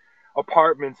rate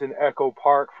apartments in Echo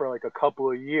Park for like a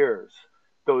couple of years,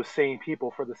 those same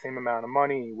people for the same amount of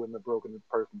money, wouldn't have broken the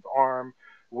person's arm,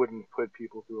 wouldn't put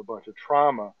people through a bunch of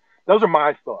trauma. those are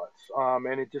my thoughts.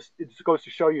 And it just goes to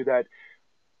show you that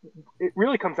it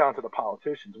really comes down to the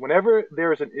politicians. Whenever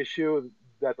there is an issue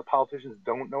that the politicians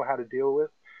don't know how to deal with,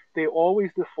 they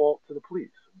always default to the police.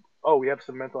 Oh, we have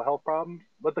some mental health problems.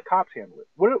 Let the cops handle it.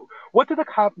 What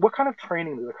kind of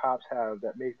training do the cops have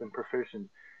that makes them proficient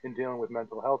in dealing with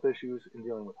mental health issues, in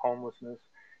dealing with homelessness,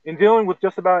 in dealing with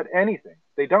just about anything?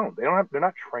 They don't. They don't have. They're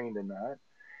not trained in that.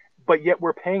 But yet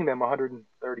we're paying them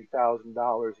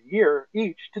 $130,000 a year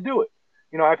each to do it.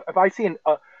 You know, if I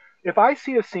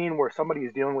see a scene where somebody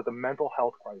is dealing with a mental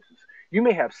health crisis, you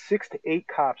may have 6 to 8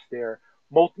 cops there.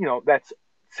 That's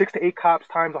 6 to 8 cops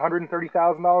times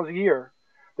 $130,000 a year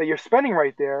that you're spending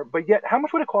right there. But yet, how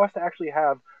much would it cost to actually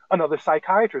have another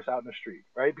psychiatrist out in the street,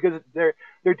 right? Because they're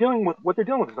dealing with what they're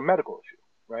dealing with is a medical issue,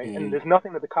 right? And there's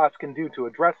nothing that the cops can do to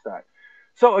address that.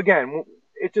 So again,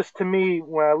 it just, to me,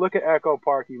 when I look at Echo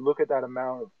Park, you look at that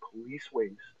amount of police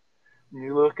waste, and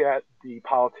you look at the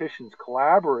politicians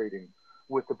collaborating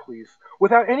with the police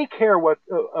without any care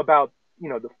about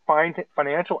the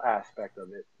financial aspect of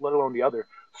it, let alone the other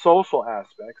social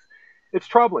aspects. It's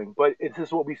troubling, but it's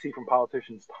just what we see from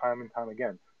politicians time and time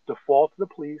again. Default to the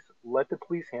police, let the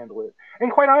police handle it,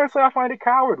 and quite honestly, I find it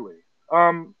cowardly.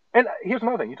 And here's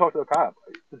another thing: you talk to a cop.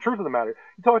 The truth of the matter,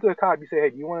 you talk to a cop. You say, "Hey,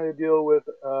 do you want to deal with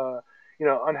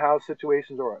unhoused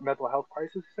situations or a mental health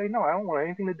crisis?" Say, "No, I don't want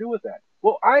anything to do with that."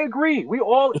 Well, I agree.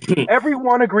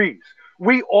 Everyone agrees.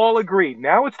 We all agree.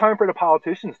 Now it's time for the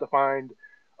politicians to find,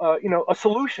 a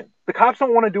solution. The cops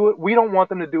don't want to do it. We don't want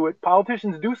them to do it.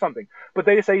 Politicians do something, but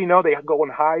they say, they go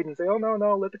and hide and say, "Oh, no,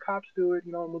 no, let the cops do it.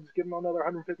 And we'll just give them another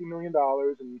 $150 million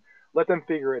and let them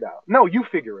figure it out." No, you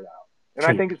figure it out. And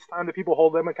I think it's time that people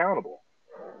hold them accountable.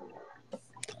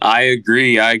 I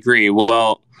agree.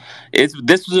 Well,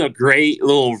 this was a great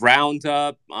little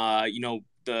roundup.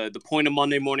 The point of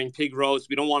Monday Morning Pig Roast.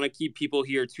 We don't want to keep people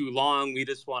here too long. We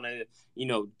just want to,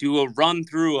 do a run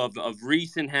through of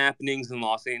recent happenings in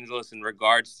Los Angeles in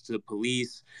regards to the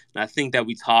police. And I think that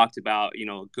we talked about,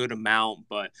 a good amount,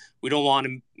 but we don't want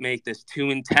to make this too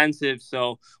intensive.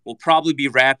 So we'll probably be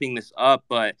wrapping this up.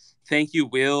 But thank you,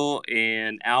 Will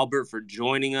and Albert, for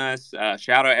joining us.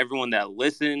 Shout out everyone that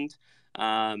listened.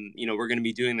 We're going to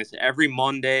be doing this every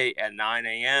Monday at 9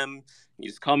 a.m. You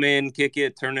just come in, kick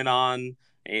it, turn it on,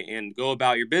 and go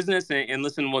about your business and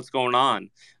listen to what's going on.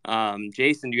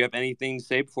 Jason, do you have anything to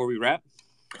say before we wrap?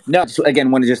 No, so again,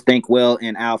 want to just thank Will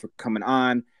and Al for coming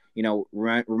on.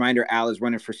 Reminder, Al is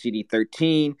running for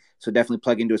CD13, so definitely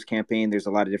plug into his campaign. There's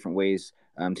a lot of different ways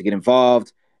to get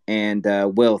involved. And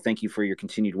Will, thank you for your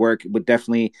continued work. Would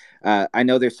definitely, I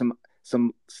know there's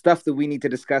some stuff that we need to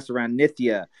discuss around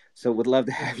Nithya, so would love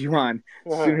to have you on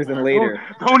sooner than later.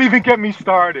 Don't even get me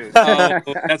started.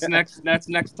 That's next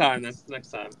time. That's next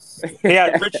time.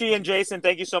 Yeah, Richie and Jason,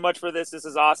 thank you so much for this. This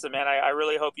is awesome, man. I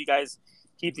really hope you guys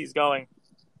keep these going.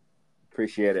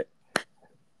 Appreciate it.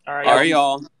 All right,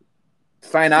 y'all.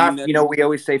 Sign off. We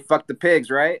always say fuck the pigs,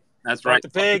 right? That's right.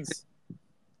 Fuck the pigs.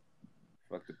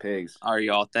 Fuck the pigs. All right,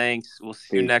 y'all. Thanks. We'll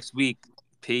see you next week.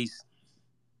 Peace.